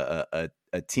related, a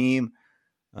team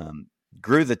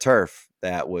grew the turf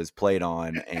that was played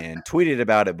on and tweeted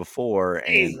about it before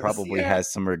and probably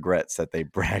has some regrets that they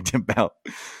bragged about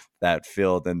that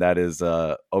field, and that is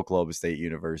Oklahoma State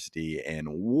University. And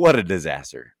what a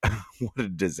disaster. What a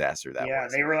disaster that was. Yeah,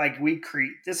 they were like,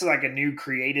 this is like a new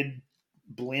created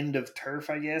blend of turf,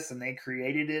 I guess, and they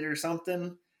created it or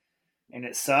something, and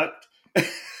it sucked.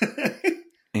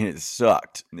 And it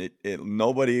sucked.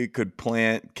 Nobody could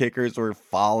plant. Kickers were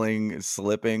falling,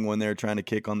 slipping when they were trying to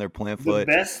kick on their plant foot.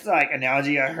 The best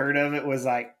analogy I heard of it was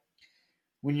like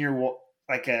when you're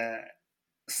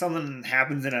something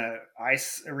happens in a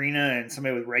ice arena and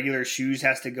somebody with regular shoes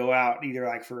has to go out either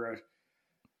like for a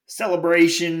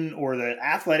celebration or the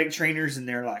athletic trainers, and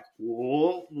they're like,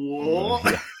 whoa.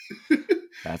 Yeah.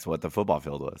 That's what the football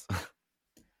field was.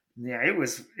 Yeah, it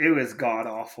was god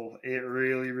awful. It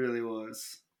really, really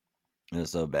was. It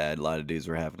was so bad. A lot of dudes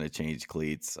were having to change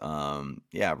cleats.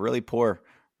 Really poor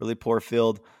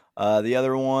field. The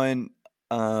other one,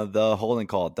 the holding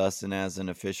call, Dustin, as an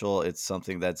official, it's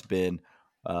something that's been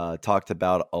talked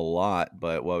about a lot.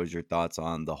 But what was your thoughts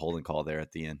on the holding call there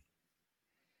at the end?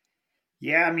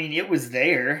 Yeah, I mean, it was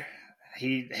there.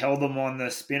 He held them on the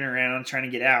spin around trying to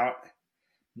get out,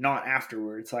 not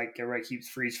afterwards. Like everybody keeps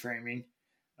freeze framing.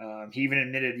 He even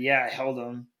admitted, I held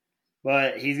him.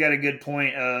 But he's got a good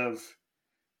point of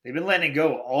they've been letting it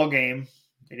go all game.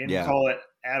 They didn't call it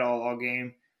at all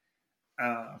game.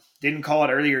 Didn't call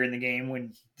it earlier in the game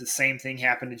when the same thing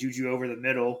happened to Juju over the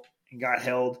middle and got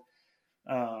held.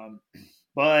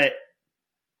 But,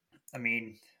 I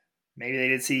mean, maybe they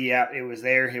did see, it was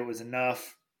there. It was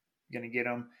enough. Going to get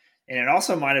him. And it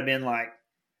also might have been like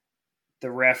the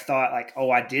ref thought like,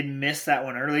 oh, I did miss that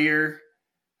one earlier.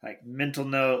 Like mental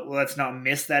note, let's not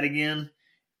miss that again.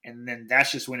 And then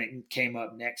that's just when it came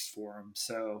up next for him.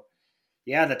 So,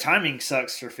 yeah, the timing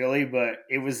sucks for Philly, but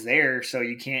it was there, so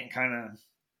you can't kind of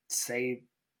say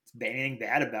anything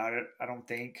bad about it, I don't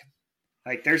think.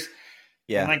 Like,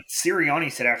 like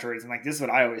Sirianni said afterwards, and like this is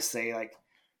what I always say, like,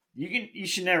 you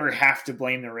should never have to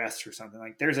blame the refs for something.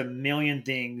 Like, there's a million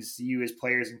things you as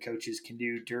players and coaches can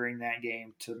do during that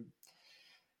game to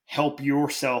help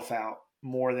yourself out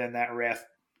more than that ref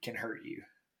can hurt you.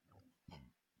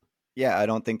 Yeah, I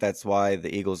don't think that's why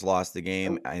the Eagles lost the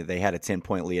game. They had a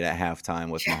 10-point lead at halftime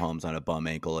with Mahomes on a bum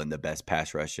ankle and the best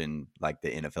pass rush in like the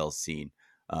NFL scene.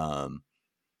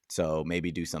 So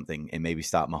maybe do something and maybe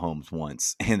stop Mahomes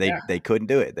once, and they couldn't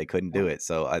do it. They couldn't do it.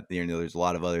 So there's a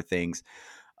lot of other things.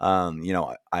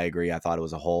 I agree. I thought it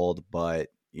was a hold, but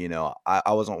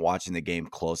I wasn't watching the game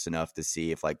close enough to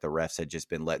see if like the refs had just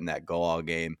been letting that go all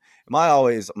game.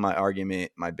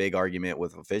 My big argument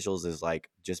with officials is like,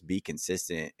 just be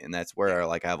consistent. And that's where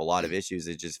like I have a lot of issues.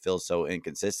 It just feels so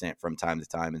inconsistent from time to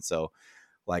time. And so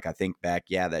like, I think back,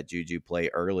 that Juju play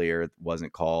earlier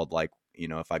wasn't called. Like,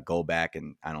 if I go back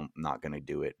and I'm not going to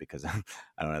do it because I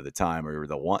don't have the time or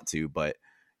the want to, but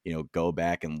go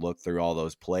back and look through all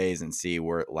those plays and see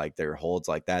where like there are holds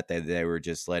like that they were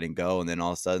just letting go. And then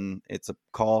all of a sudden it's a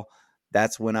call.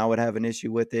 That's when I would have an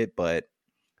issue with it. But,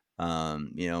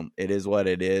 it is what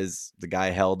it is. The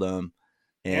guy held him.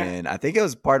 And I think it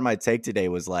was part of my take today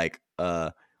was like,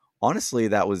 honestly,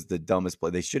 that was the dumbest play.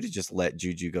 They should have just let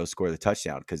Juju go score the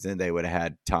touchdown because then they would have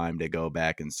had time to go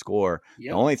back and score.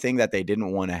 Yep. The only thing that they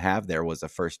didn't want to have there was a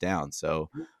first down. So,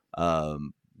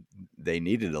 they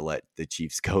needed to let the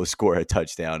Chiefs go score a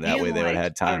touchdown. That way they would have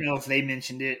had time. I don't know if they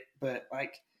mentioned it, but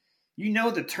like,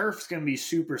 the turf's going to be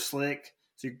super slick.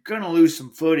 So you're going to lose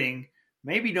some footing.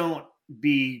 Maybe don't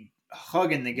be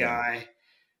hugging the guy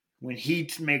when he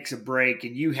makes a break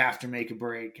and you have to make a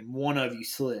break and one of you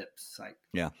slips. Like,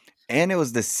 and it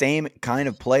was the same kind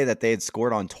of play that they had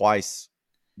scored on twice.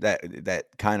 That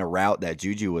kind of route that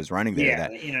Juju was running there,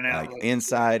 that in and out, like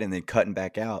inside and then cutting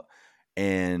back out.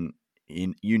 And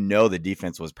the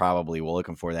defense was probably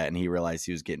looking for that, and he realized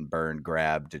he was getting burned,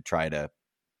 grabbed to try to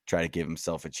give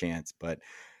himself a chance. But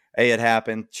Hey, it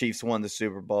happened. Chiefs won the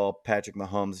Super Bowl. Patrick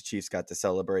Mahomes, the Chiefs got to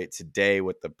celebrate today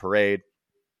with the parade.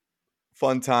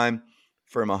 Fun time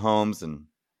for Mahomes and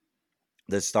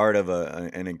the start of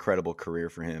an incredible career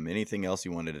for him. Anything else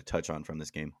you wanted to touch on from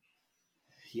this game?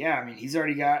 Yeah, I mean, he's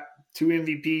already got 2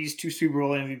 MVPs, 2 Super Bowl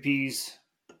MVPs,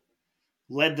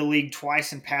 led the league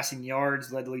twice in passing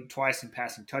yards, led the league twice in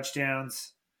passing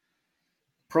touchdowns.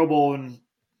 Pro Bowl in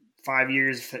 5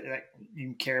 years, you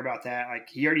can care about that. Like,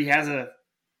 he already has a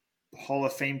Hall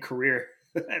of Fame career,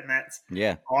 and that's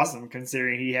awesome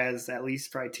considering he has at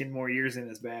least probably 10 more years in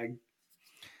his bag.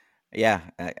 Yeah,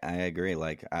 I agree.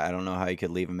 Like, I don't know how you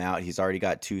could leave him out. He's already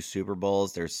got 2 Super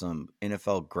Bowls. There's some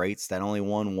NFL greats that only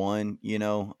won one, you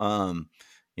know.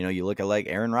 You look at like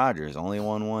Aaron Rodgers, only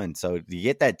won one. So to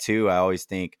get that 2, I always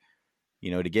think,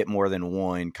 to get more than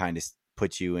one kind of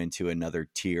puts you into another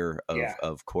tier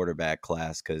of quarterback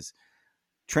class, because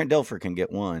Trent Dilfer can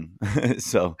get 1.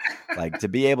 So like to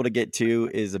be able to get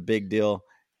 2 is a big deal.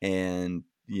 And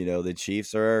the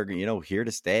Chiefs are, here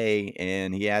to stay,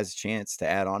 and he has a chance to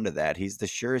add on to that. He's the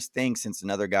surest thing, since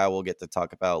another guy we'll get to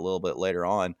talk about a little bit later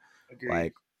on. Agreed.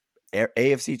 Like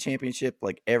AFC Championship,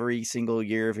 like every single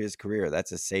year of his career.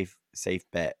 That's a safe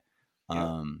bet. Yep.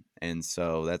 And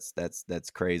so that's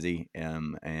crazy.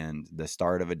 And the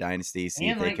start of a dynasty, see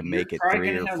if they can make it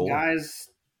 3 or 4 guys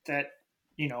that,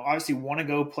 obviously want to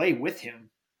go play with him.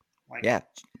 Like, yeah.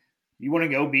 You want to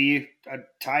go be a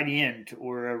tight end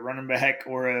or a running back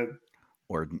or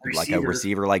receiver. Like a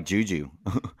receiver like Juju.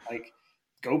 Like,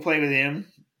 go play with him.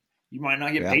 You might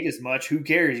not get paid as much. Who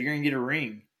cares? You're going to get a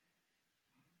ring.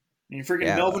 I mean,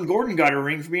 freaking Melvin Gordon got a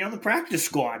ring for being on the practice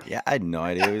squad. Yeah, I had no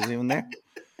idea he was even there.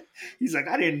 He's like,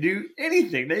 I didn't do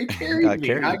anything. They carried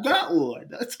me. I got one.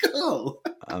 Let's go.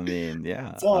 I mean,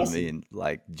 yeah. Awesome. I mean,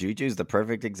 like, Juju's the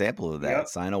perfect example of that. Yep.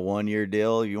 Sign a 1-year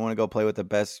deal. You want to go play with the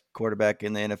best quarterback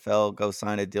in the NFL, go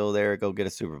sign a deal there, go get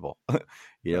a Super Bowl.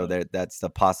 That's the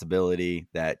possibility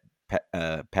that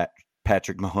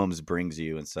Patrick Mahomes brings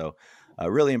you. And so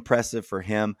really impressive for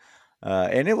him.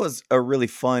 And it was a really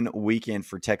fun weekend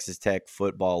for Texas Tech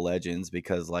football legends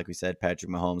because, like we said, Patrick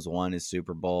Mahomes won his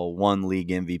Super Bowl, won league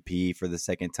MVP for the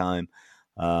second time.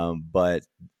 But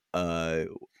a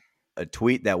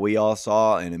tweet that we all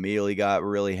saw and immediately got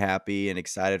really happy and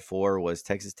excited for was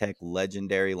Texas Tech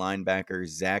legendary linebacker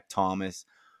Zach Thomas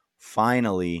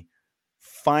finally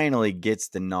gets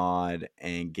the nod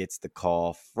and gets the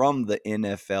call from the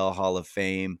NFL Hall of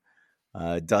Fame.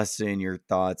 Dustin, your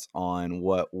thoughts on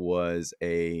what was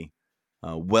a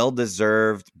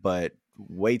well-deserved but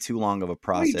way too long of a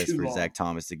process for Zach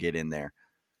Thomas to get in there?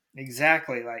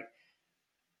 Exactly. Like,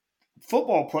 the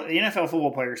NFL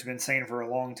football players have been saying for a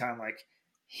long time, like,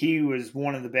 he was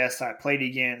one of the best I played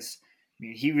against. I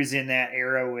mean, he was in that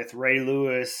era with Ray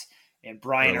Lewis and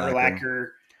Brian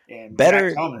Urlacher and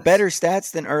better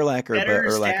stats than Urlacher, but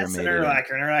Urlacher made it.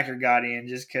 And Urlacher got in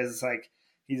just because, like,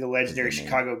 he's a legendary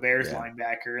Chicago Bears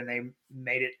linebacker, and they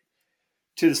made it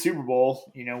to the Super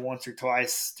Bowl, once or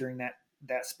twice during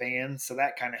that span. So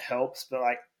that kind of helps. But,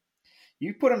 like,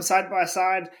 you put them side by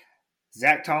side,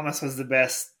 Zach Thomas was the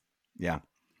best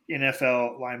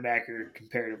NFL linebacker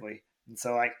comparatively. And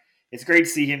so, like, it's great to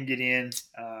see him get in.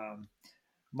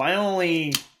 My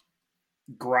only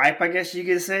gripe, I guess you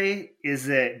could say, is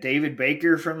that David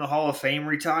Baker from the Hall of Fame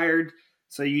retired.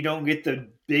 So you don't get the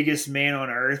biggest man on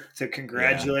earth to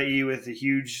congratulate you with a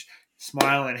huge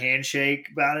smile and handshake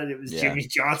about it. It was Jimmy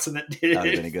Johnson that did it. That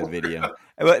would have been a good video.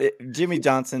 But Jimmy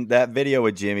Johnson, that video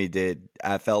with Jimmy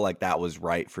I felt like that was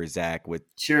right for Zach with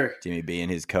Jimmy being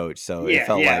his coach. So it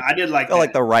felt like I did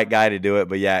like the right guy to do it.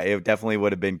 But it definitely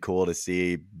would have been cool to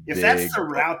see. If that's the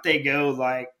route they go,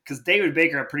 like, because David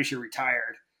Baker, I'm pretty sure,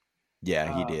 retired.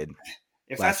 Yeah, he did.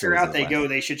 If that's the route they go,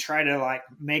 they should try to, like,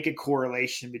 make a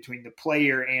correlation between the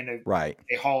player and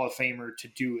a Hall of Famer to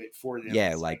do it for them.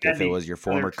 Yeah, like if it was your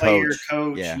former coach,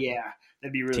 that'd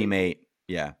be really teammate.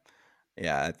 Cool.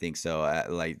 Yeah, I think so.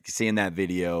 Like, seeing that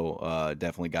video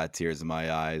definitely got tears in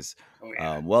my eyes. Oh,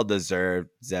 yeah. Well deserved.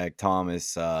 Zach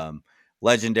Thomas,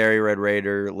 legendary Red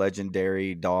Raider,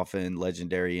 legendary Dolphin,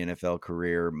 legendary NFL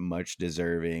career, much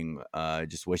deserving.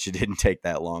 Just wish it didn't take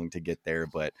that long to get there,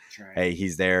 but hey,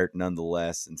 he's there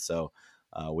nonetheless. And so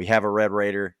we have a Red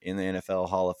Raider in the NFL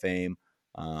Hall of Fame.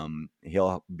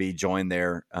 He'll be joined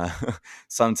there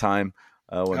sometime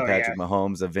when Patrick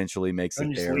Mahomes eventually makes it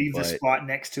there. Just leave the spot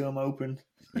next to him open.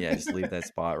 Yeah, just leave that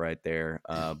spot right there.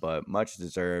 But much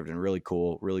deserved and really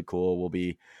cool. Really cool. We'll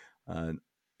be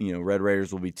Red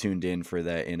Raiders will be tuned in for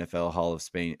that NFL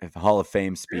Hall of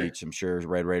Fame speech. I'm sure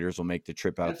Red Raiders will make the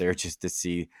trip out there just to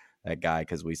see that guy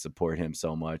because we support him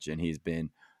so much, and he's been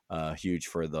huge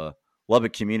for the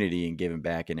Lubbock community and giving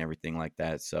back and everything like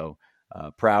that. So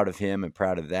proud of him and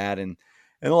proud of that. And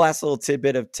the last little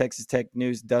tidbit of Texas Tech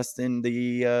news, Dustin,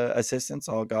 the assistants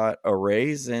all got a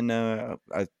raise and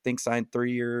I think signed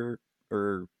 3-year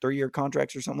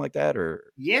contracts or something like that.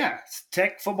 Or yeah,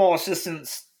 Tech football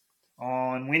assistants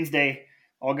on Wednesday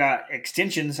all got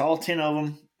extensions, all 10 of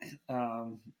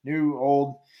them. New,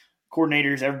 old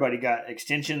coordinators, everybody got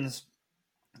extensions.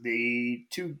 The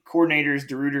two coordinators,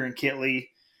 DeRuiter and Kitley,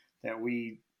 that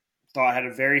we thought had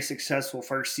a very successful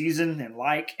first season and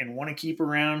want to keep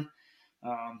around.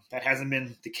 That hasn't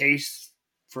been the case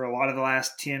for a lot of the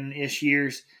last 10-ish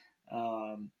years.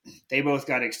 They both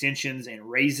got extensions and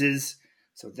raises,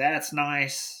 so that's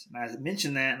nice. And I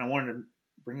mentioned that, and I wanted to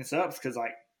bring this up because,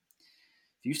 like,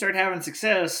 if you start having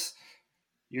success,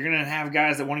 you're going to have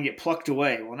guys that want to get plucked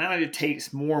away. Well, now it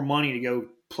takes more money to go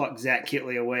pluck Zach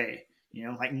Kitley away. You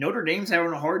know, like Notre Dame's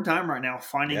having a hard time right now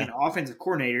finding an offensive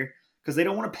coordinator because they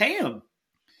don't want to pay him.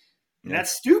 And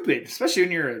that's stupid, especially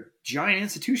when you're a giant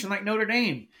institution like Notre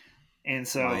Dame. And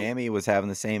so Miami was having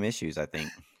the same issues, I think.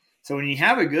 So when you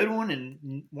have a good one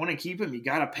and want to keep him, you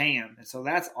got to pay him. And so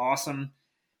that's awesome.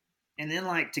 And then,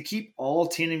 like, to keep all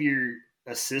 10 of your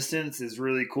assistants is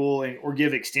really cool, or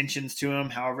give extensions to them,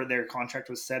 however their contract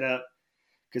was set up.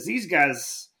 Because these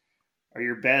guys are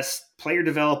your best player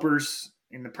developers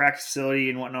in the practice facility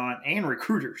and whatnot, and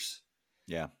recruiters.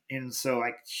 Yeah. And so,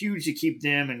 like, huge to keep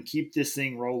them and keep this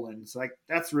thing rolling. So, like,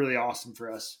 that's really awesome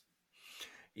for us.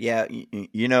 Yeah.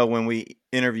 You know, when we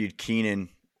interviewed Keenan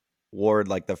Ward,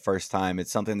 like, the first time,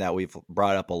 it's something that we've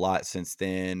brought up a lot since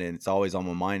then. And it's always on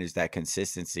my mind is that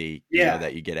consistency you know,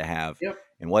 that you get to have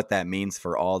and what that means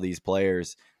for all these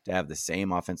players to have the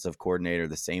same offensive coordinator,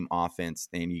 the same offense.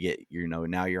 And you get, you know,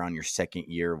 now you're on your second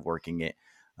year of working it.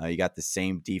 You got the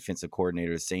same defensive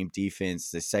coordinator, the same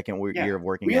defense, the second year of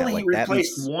working. We only like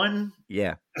replaced one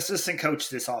assistant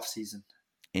coach this offseason.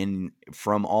 And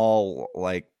from all,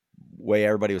 like, way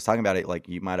everybody was talking about it, like,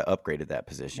 you might have upgraded that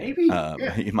position. Maybe.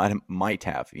 You might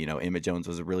have. You know, Emmett Jones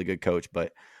was a really good coach,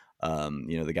 but,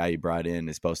 you know, the guy you brought in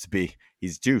is supposed to be –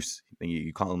 he's Juice.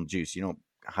 You call him Juice. You don't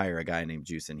hire a guy named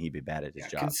Juice and he'd be bad at his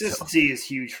job. Consistency is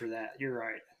huge for that. You're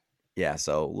right. Yeah,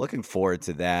 so looking forward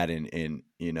to that. And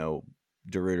you know,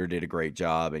 DeRuiter did a great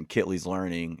job, and Kitley's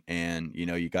learning, and, you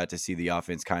know, you got to see the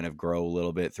offense kind of grow a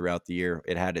little bit throughout the year.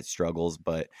 It had its struggles,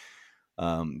 but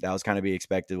that was kind of be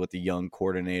expected with the young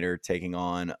coordinator taking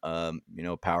on, you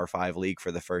know, Power 5 league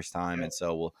for the first time. And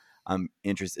so I'm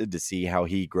interested to see how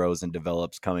he grows and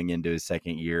develops coming into his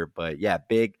second year. But yeah,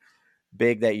 big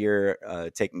that you're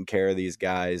taking care of these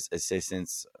guys,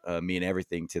 assistants, mean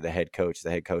everything to the head coach.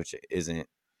 The head coach isn't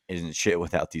shit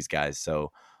without these guys.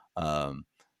 So,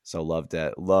 so love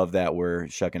that we're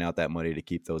shucking out that money to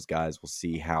keep those guys. We'll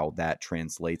see how that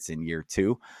translates in year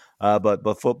 2.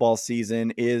 But football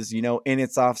season is, you know, in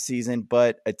its off season,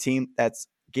 but a team that's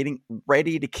getting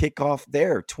ready to kick off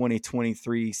their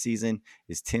 2023 season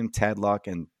is Tim Tadlock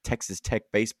and Texas Tech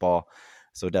baseball.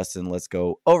 So Dustin, let's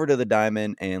go over to the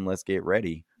diamond and let's get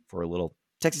ready for a little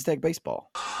Texas Tech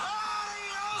baseball.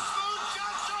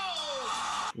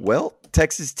 Well,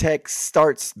 Texas Tech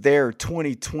starts their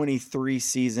 2023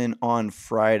 season on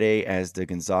Friday as the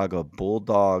Gonzaga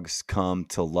Bulldogs come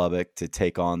to Lubbock to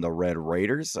take on the Red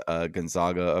Raiders.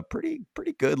 Gonzaga, a pretty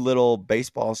good little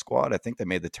baseball squad. I think they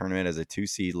made the tournament as a 2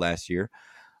 seed last year.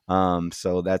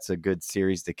 So that's a good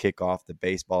series to kick off the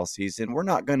baseball season. We're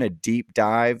not going to deep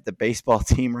dive the baseball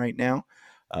team right now.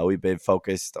 We've been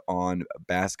focused on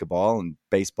basketball, and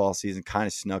baseball season kind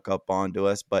of snuck up onto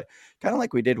us. But kind of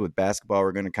like we did with basketball,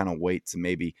 we're going to kind of wait to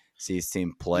maybe see his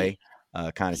team play,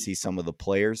 kind of see some of the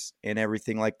players and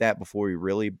everything like that before we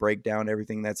really break down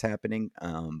everything that's happening.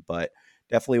 But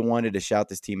definitely wanted to shout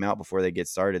this team out before they get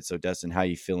started. So, Dustin, how are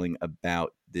you feeling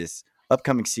about this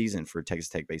upcoming season for Texas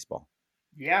Tech baseball?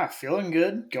 Yeah, feeling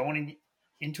good. Going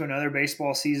into another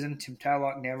baseball season, Tim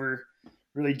Tadlock never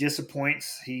really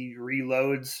disappoints. He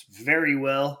reloads very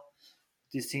well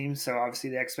this team. So obviously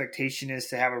the expectation is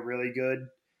to have a really good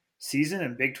season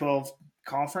in Big 12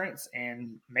 conference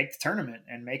and make the tournament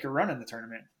and make a run in the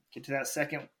tournament. Get to that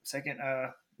second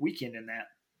weekend in that.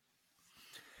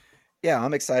 Yeah,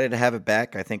 I'm excited to have it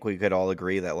back. I think we could all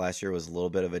agree that last year was a little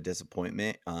bit of a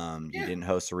disappointment. You didn't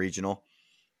host a regional.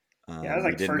 Yeah, it was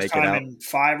like the first time in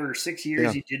 5 or 6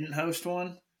 years you didn't host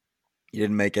one. You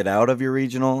didn't make it out of your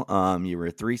regional. You were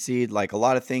a 3 seed. Like a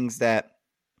lot of things that,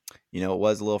 you know, it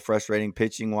was a little frustrating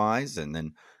pitching wise, and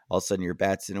then all of a sudden your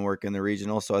bats didn't work in the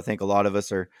regional. So I think a lot of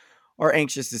us are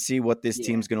anxious to see what this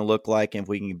team's going to look like, and if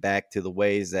we can get back to the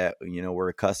ways that, you know, we're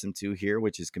accustomed to here,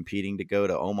 which is competing to go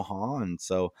to Omaha. And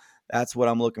so that's what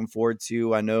I'm looking forward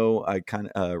to. I know I kind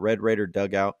of Red Raider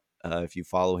dugout If you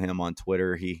follow him on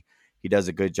Twitter, he does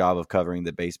a good job of covering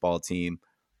the baseball team.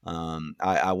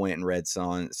 I went and read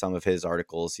some of his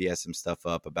articles. He has some stuff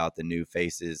up about the new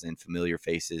faces and familiar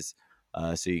faces,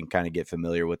 so you can kind of get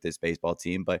familiar with this baseball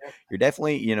team. But you're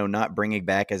definitely, not bringing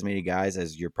back as many guys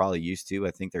as you're probably used to.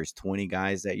 I think there's 20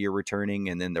 guys that you're returning,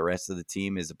 and then the rest of the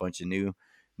team is a bunch of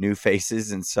new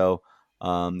faces. And so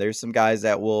there's some guys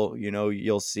that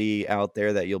you'll see out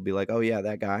there that you'll be like, oh yeah,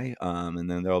 that guy. And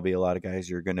then there'll be a lot of guys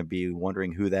you're going to be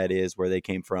wondering who that is, where they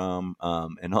came from,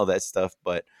 and all that stuff.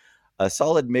 But a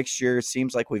solid mixture.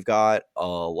 Seems like we've got a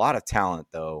lot of talent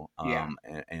though.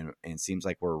 And seems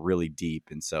like we're really deep.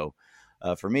 And so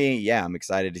for me, yeah, I'm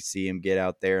excited to see him get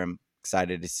out there. I'm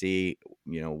excited to see,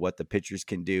 what the pitchers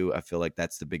can do. I feel like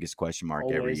that's the biggest question mark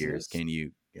every year is can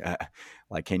you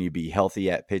be healthy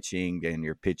at pitching, and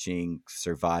your pitching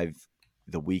survive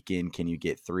the weekend? Can you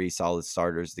get 3 solid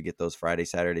starters to get those Friday,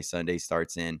 Saturday, Sunday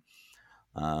starts in?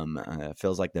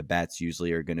 Feels like the bats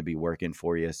usually are going to be working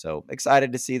for you. So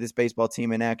excited to see this baseball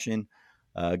team in action.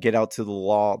 Get out to the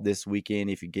law this weekend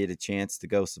if you get a chance to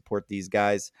go support these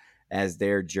guys as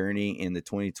their journey in the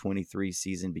 2023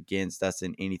 season begins.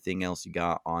 Dustin, anything else you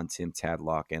got on Tim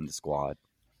Tadlock and the squad?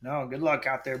 No, good luck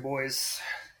out there, boys.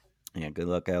 Yeah, good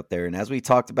luck out there. And as we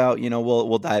talked about,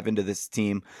 we'll dive into this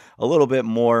team a little bit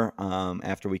more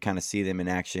after we kind of see them in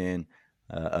action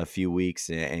a few weeks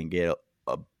and get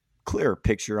a clearer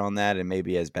picture on that. And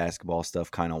maybe as basketball stuff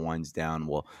kind of winds down,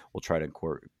 we'll try to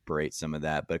incorporate some of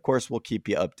that. But of course, we'll keep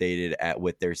you updated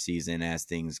with their season as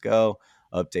things go.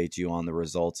 Update you on the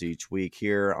results each week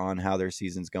here on how their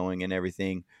season's going and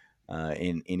everything.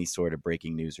 In any sort of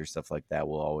breaking news or stuff like that,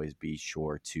 we'll always be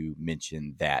sure to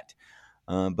mention that.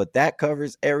 But that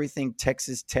covers everything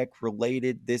Texas Tech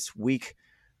related this week.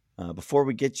 Before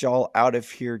we get y'all out of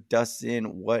here,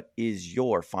 Dustin, what is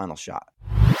your final shot?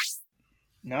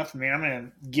 Nothing, man. I'm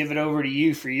going to give it over to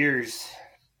you for yours.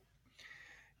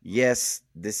 Yes,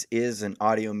 this is an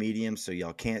audio medium, so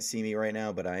y'all can't see me right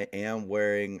now, but I am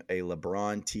wearing a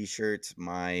LeBron t-shirt.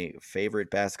 My favorite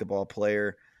basketball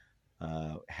player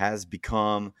has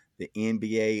become the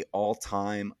NBA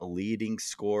all-time leading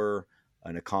scorer,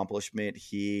 an accomplishment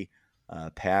he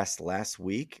passed last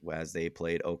week as they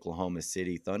played Oklahoma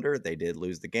City Thunder. They did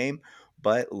lose the game,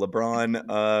 but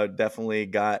LeBron definitely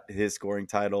got his scoring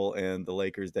title, and the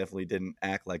Lakers definitely didn't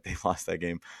act like they lost that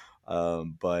game.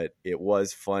 But it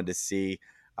was fun to see.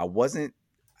 I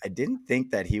didn't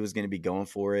think that he was going to be going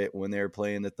for it when they were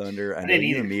playing the Thunder. I know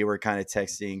you and me were kind of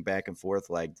texting back and forth,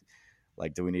 like,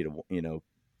 do we need to,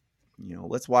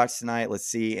 let's watch tonight. Let's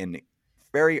see. And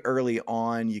very early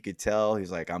on, you could tell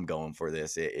he's like, I'm going for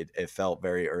this. It felt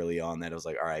very early on that it was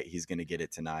like, all right, he's going to get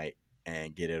it tonight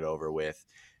and get it over with.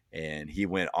 And he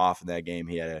went off in that game.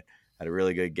 He had a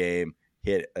really good game.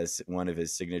 Hit one of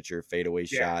his signature fadeaway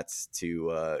shots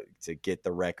to get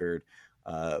the record.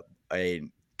 A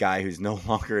guy who's no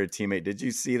longer a teammate. Did you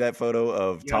see that photo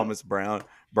of Thomas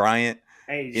Bryant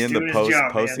in the post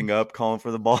posting up, calling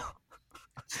for the ball?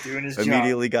 Doing his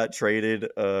Immediately got traded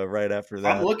right after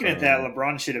that. I'm looking at that.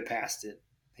 LeBron should have passed it.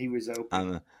 He was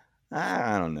open.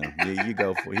 I don't know. You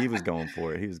go for. He was going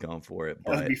for it.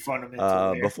 But that'd be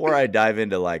fundamental. Before I dive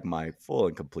into like my full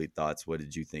and complete thoughts, what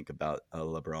did you think about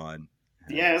LeBron?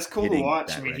 Yeah, it's cool to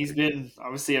watch. I mean, he's been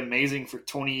obviously amazing for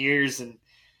 20 years, and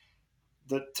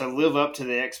to live up to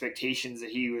the expectations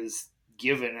that he was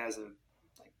given as a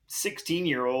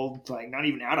 16-year-old, like not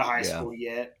even out of high school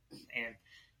yet, and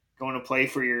going to play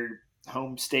for your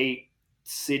home state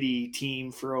city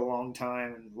team for a long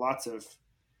time, and lots of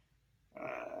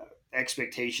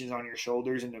expectations on your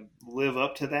shoulders, and to live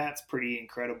up to that's pretty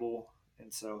incredible.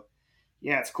 And so,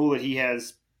 yeah, it's cool that he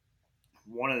has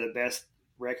one of the best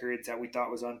records that we thought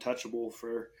was untouchable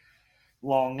for a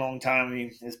long time. I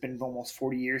mean, it's been almost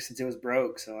 40 years since it was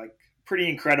broke. So pretty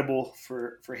incredible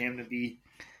for him to be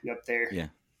up there. Yeah.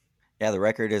 Yeah. The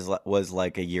record was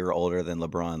like a year older than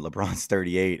LeBron. LeBron's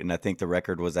 38. And I think the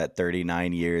record was at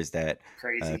 39 years that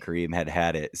Kareem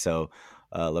had it. So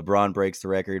LeBron breaks the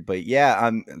record, but yeah,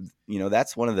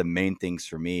 that's one of the main things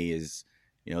for me is,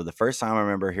 the first time I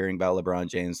remember hearing about LeBron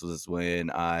James was when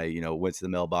I, went to the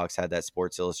mailbox, had that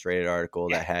Sports Illustrated article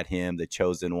that had him, the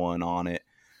chosen one, on it.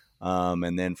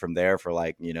 And then from there for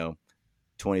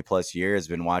 20 plus years,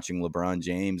 been watching LeBron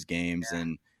James games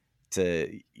and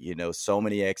to, so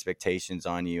many expectations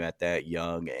on you at that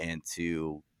young, and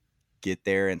to get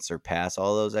there and surpass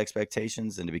all those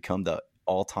expectations and to become the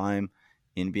all-time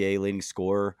NBA leading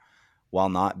scorer while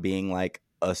not being like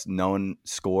a known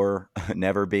scorer,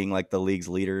 never being like the league's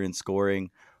leader in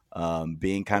scoring,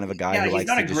 being kind of a guy who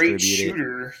likes to distribute it. He's not a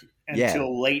great shooter,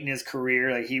 until late in his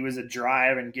career. Like, he was a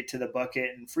drive and get to the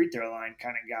bucket and free throw line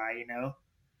kind of guy, you know?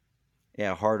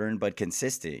 Yeah, hard-earned but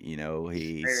consistent.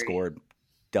 He scored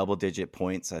double-digit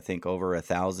points, I think over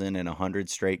 1,000 and 100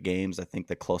 straight games. I think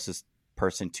the closest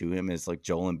person to him is like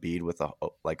Joel Embiid with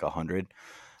 100.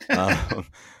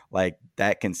 Like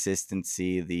that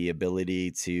consistency, the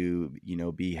ability to,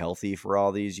 be healthy for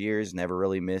all these years, never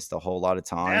really missed a whole lot of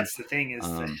time. That's the thing is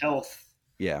the health.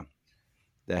 Yeah.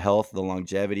 The health, the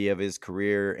longevity of his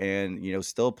career, and,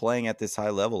 still playing at this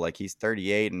high level. Like, he's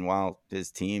 38, and while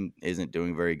his team isn't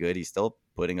doing very good, he's still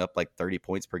putting up like 30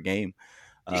 points per game.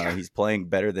 He's playing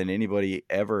better than anybody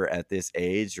ever at this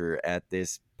age or at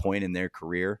this point in their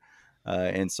career.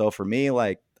 And so for me,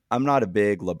 like, I'm not a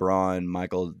big LeBron,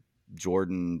 Michael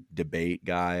Jordan debate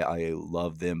guy. I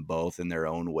love them both in their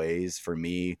own ways. For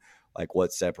me, like,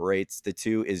 what separates the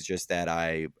two is just that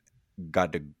I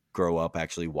got to grow up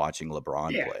actually watching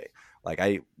LeBron play. Like,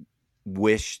 I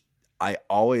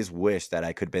always wish that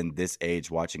I could have been this age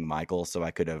watching Michael so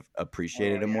I could have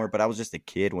appreciated him more, but I was just a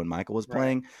kid when Michael was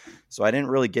playing. So I didn't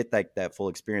really get that full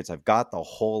experience. I've got the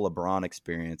whole LeBron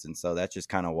experience. And so that's just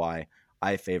kind of why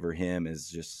I favor him, is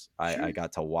just I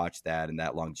got to watch that and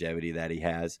that longevity that he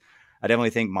has. I definitely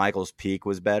think Michael's peak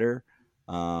was better,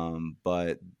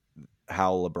 but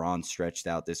how LeBron stretched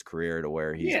out this career to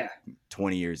where he's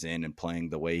 20 years in and playing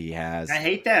the way he has. I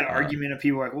hate that argument of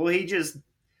people like, well, he's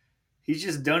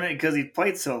just done it because he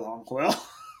played so long. Well,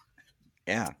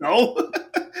 yeah, no,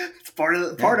 it's part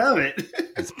of it.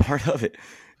 It's part of it.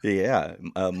 Yeah,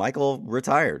 Michael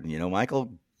retired.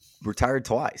 Michael retired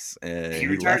twice. He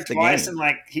retired twice, and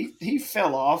like he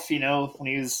fell off. When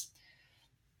he was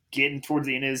getting towards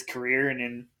the end of his career, and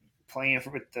then playing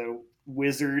with the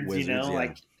Wizards.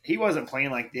 Like, he wasn't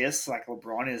playing like this, like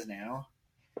LeBron is now.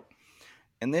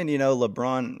 And then,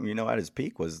 LeBron, at his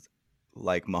peak was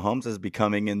like Mahomes is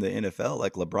becoming in the NFL.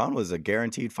 Like, LeBron was a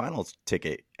guaranteed finals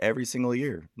ticket every single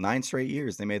year. 9 straight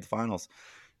years they made the finals.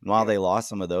 And while they lost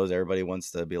some of those, everybody wants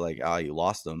to be like, oh, you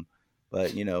lost them.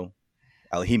 But,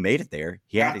 he made it there.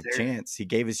 He had a chance. He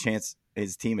gave his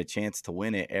team a chance to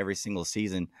win it every single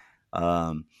season.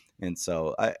 And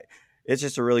so it's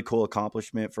just a really cool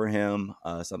accomplishment for him.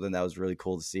 Something that was really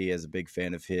cool to see as a big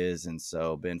fan of his. And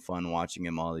so been fun watching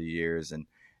him all the years, and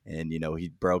he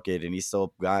broke it, and he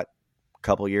still got a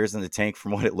couple years in the tank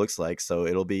from what it looks like. So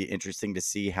it'll be interesting to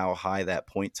see how high that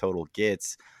point total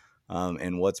gets.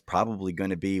 And what's probably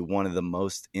going to be one of the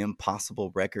most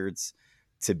impossible records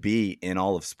to be in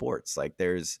all of sports. Like,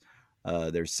 there's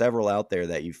several out there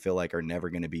that you feel like are never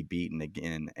going to be beaten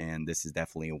again, and this is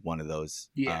definitely one of those.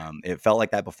 It felt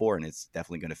like that before, and it's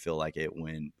definitely going to feel like it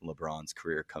when LeBron's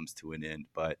career comes to an end.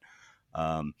 But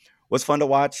was fun to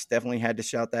watch. Definitely had to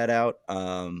shout that out.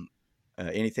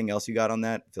 Anything else you got on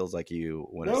that? Feels like you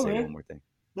want to say one more thing.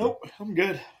 Nope, I'm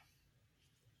good.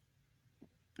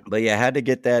 But yeah, I had to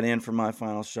get that in for my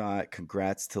final shot.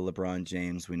 Congrats to LeBron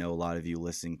James. We know a lot of you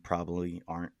listening probably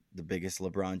aren't the biggest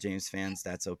LeBron James fans.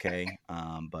 That's okay.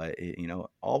 But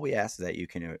all we ask is that you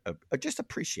can just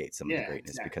appreciate some of the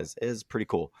greatness, because it is pretty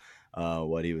cool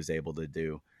what he was able to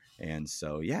do. And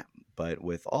so, but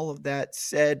with all of that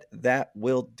said, that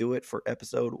will do it for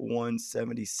episode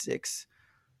 176.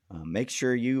 Make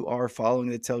sure you are following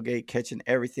the Tailgate, catching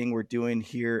everything we're doing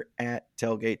here at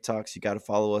Tailgate Talks. You got to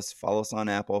follow us on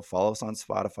Apple, follow us on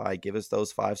Spotify, give us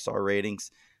those 5-star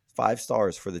ratings, 5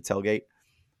 stars for the Tailgate.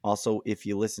 Also, if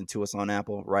you listen to us on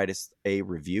Apple, write us a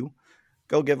review.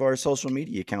 Go give our social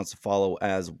media accounts a follow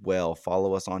as well.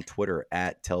 Follow us on Twitter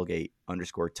at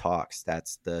Tailgate_Talks.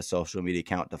 That's the social media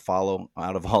account to follow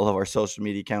out of all of our social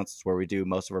media accounts. It's where we do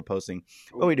most of our posting.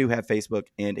 But we do have Facebook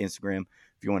and Instagram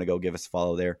if you want to go give us a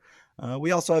follow there.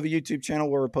 We also have a YouTube channel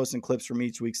where we're posting clips from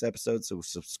each week's episode, so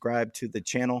subscribe to the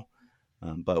channel.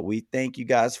 But we thank you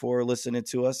guys for listening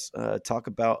to us talk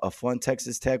about a fun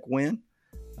Texas Tech win,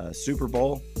 Super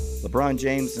Bowl, LeBron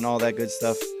James, and all that good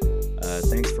stuff.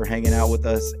 Thanks for hanging out with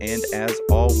us. And as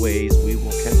always, we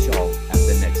will catch y'all at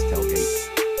the next Tailgate.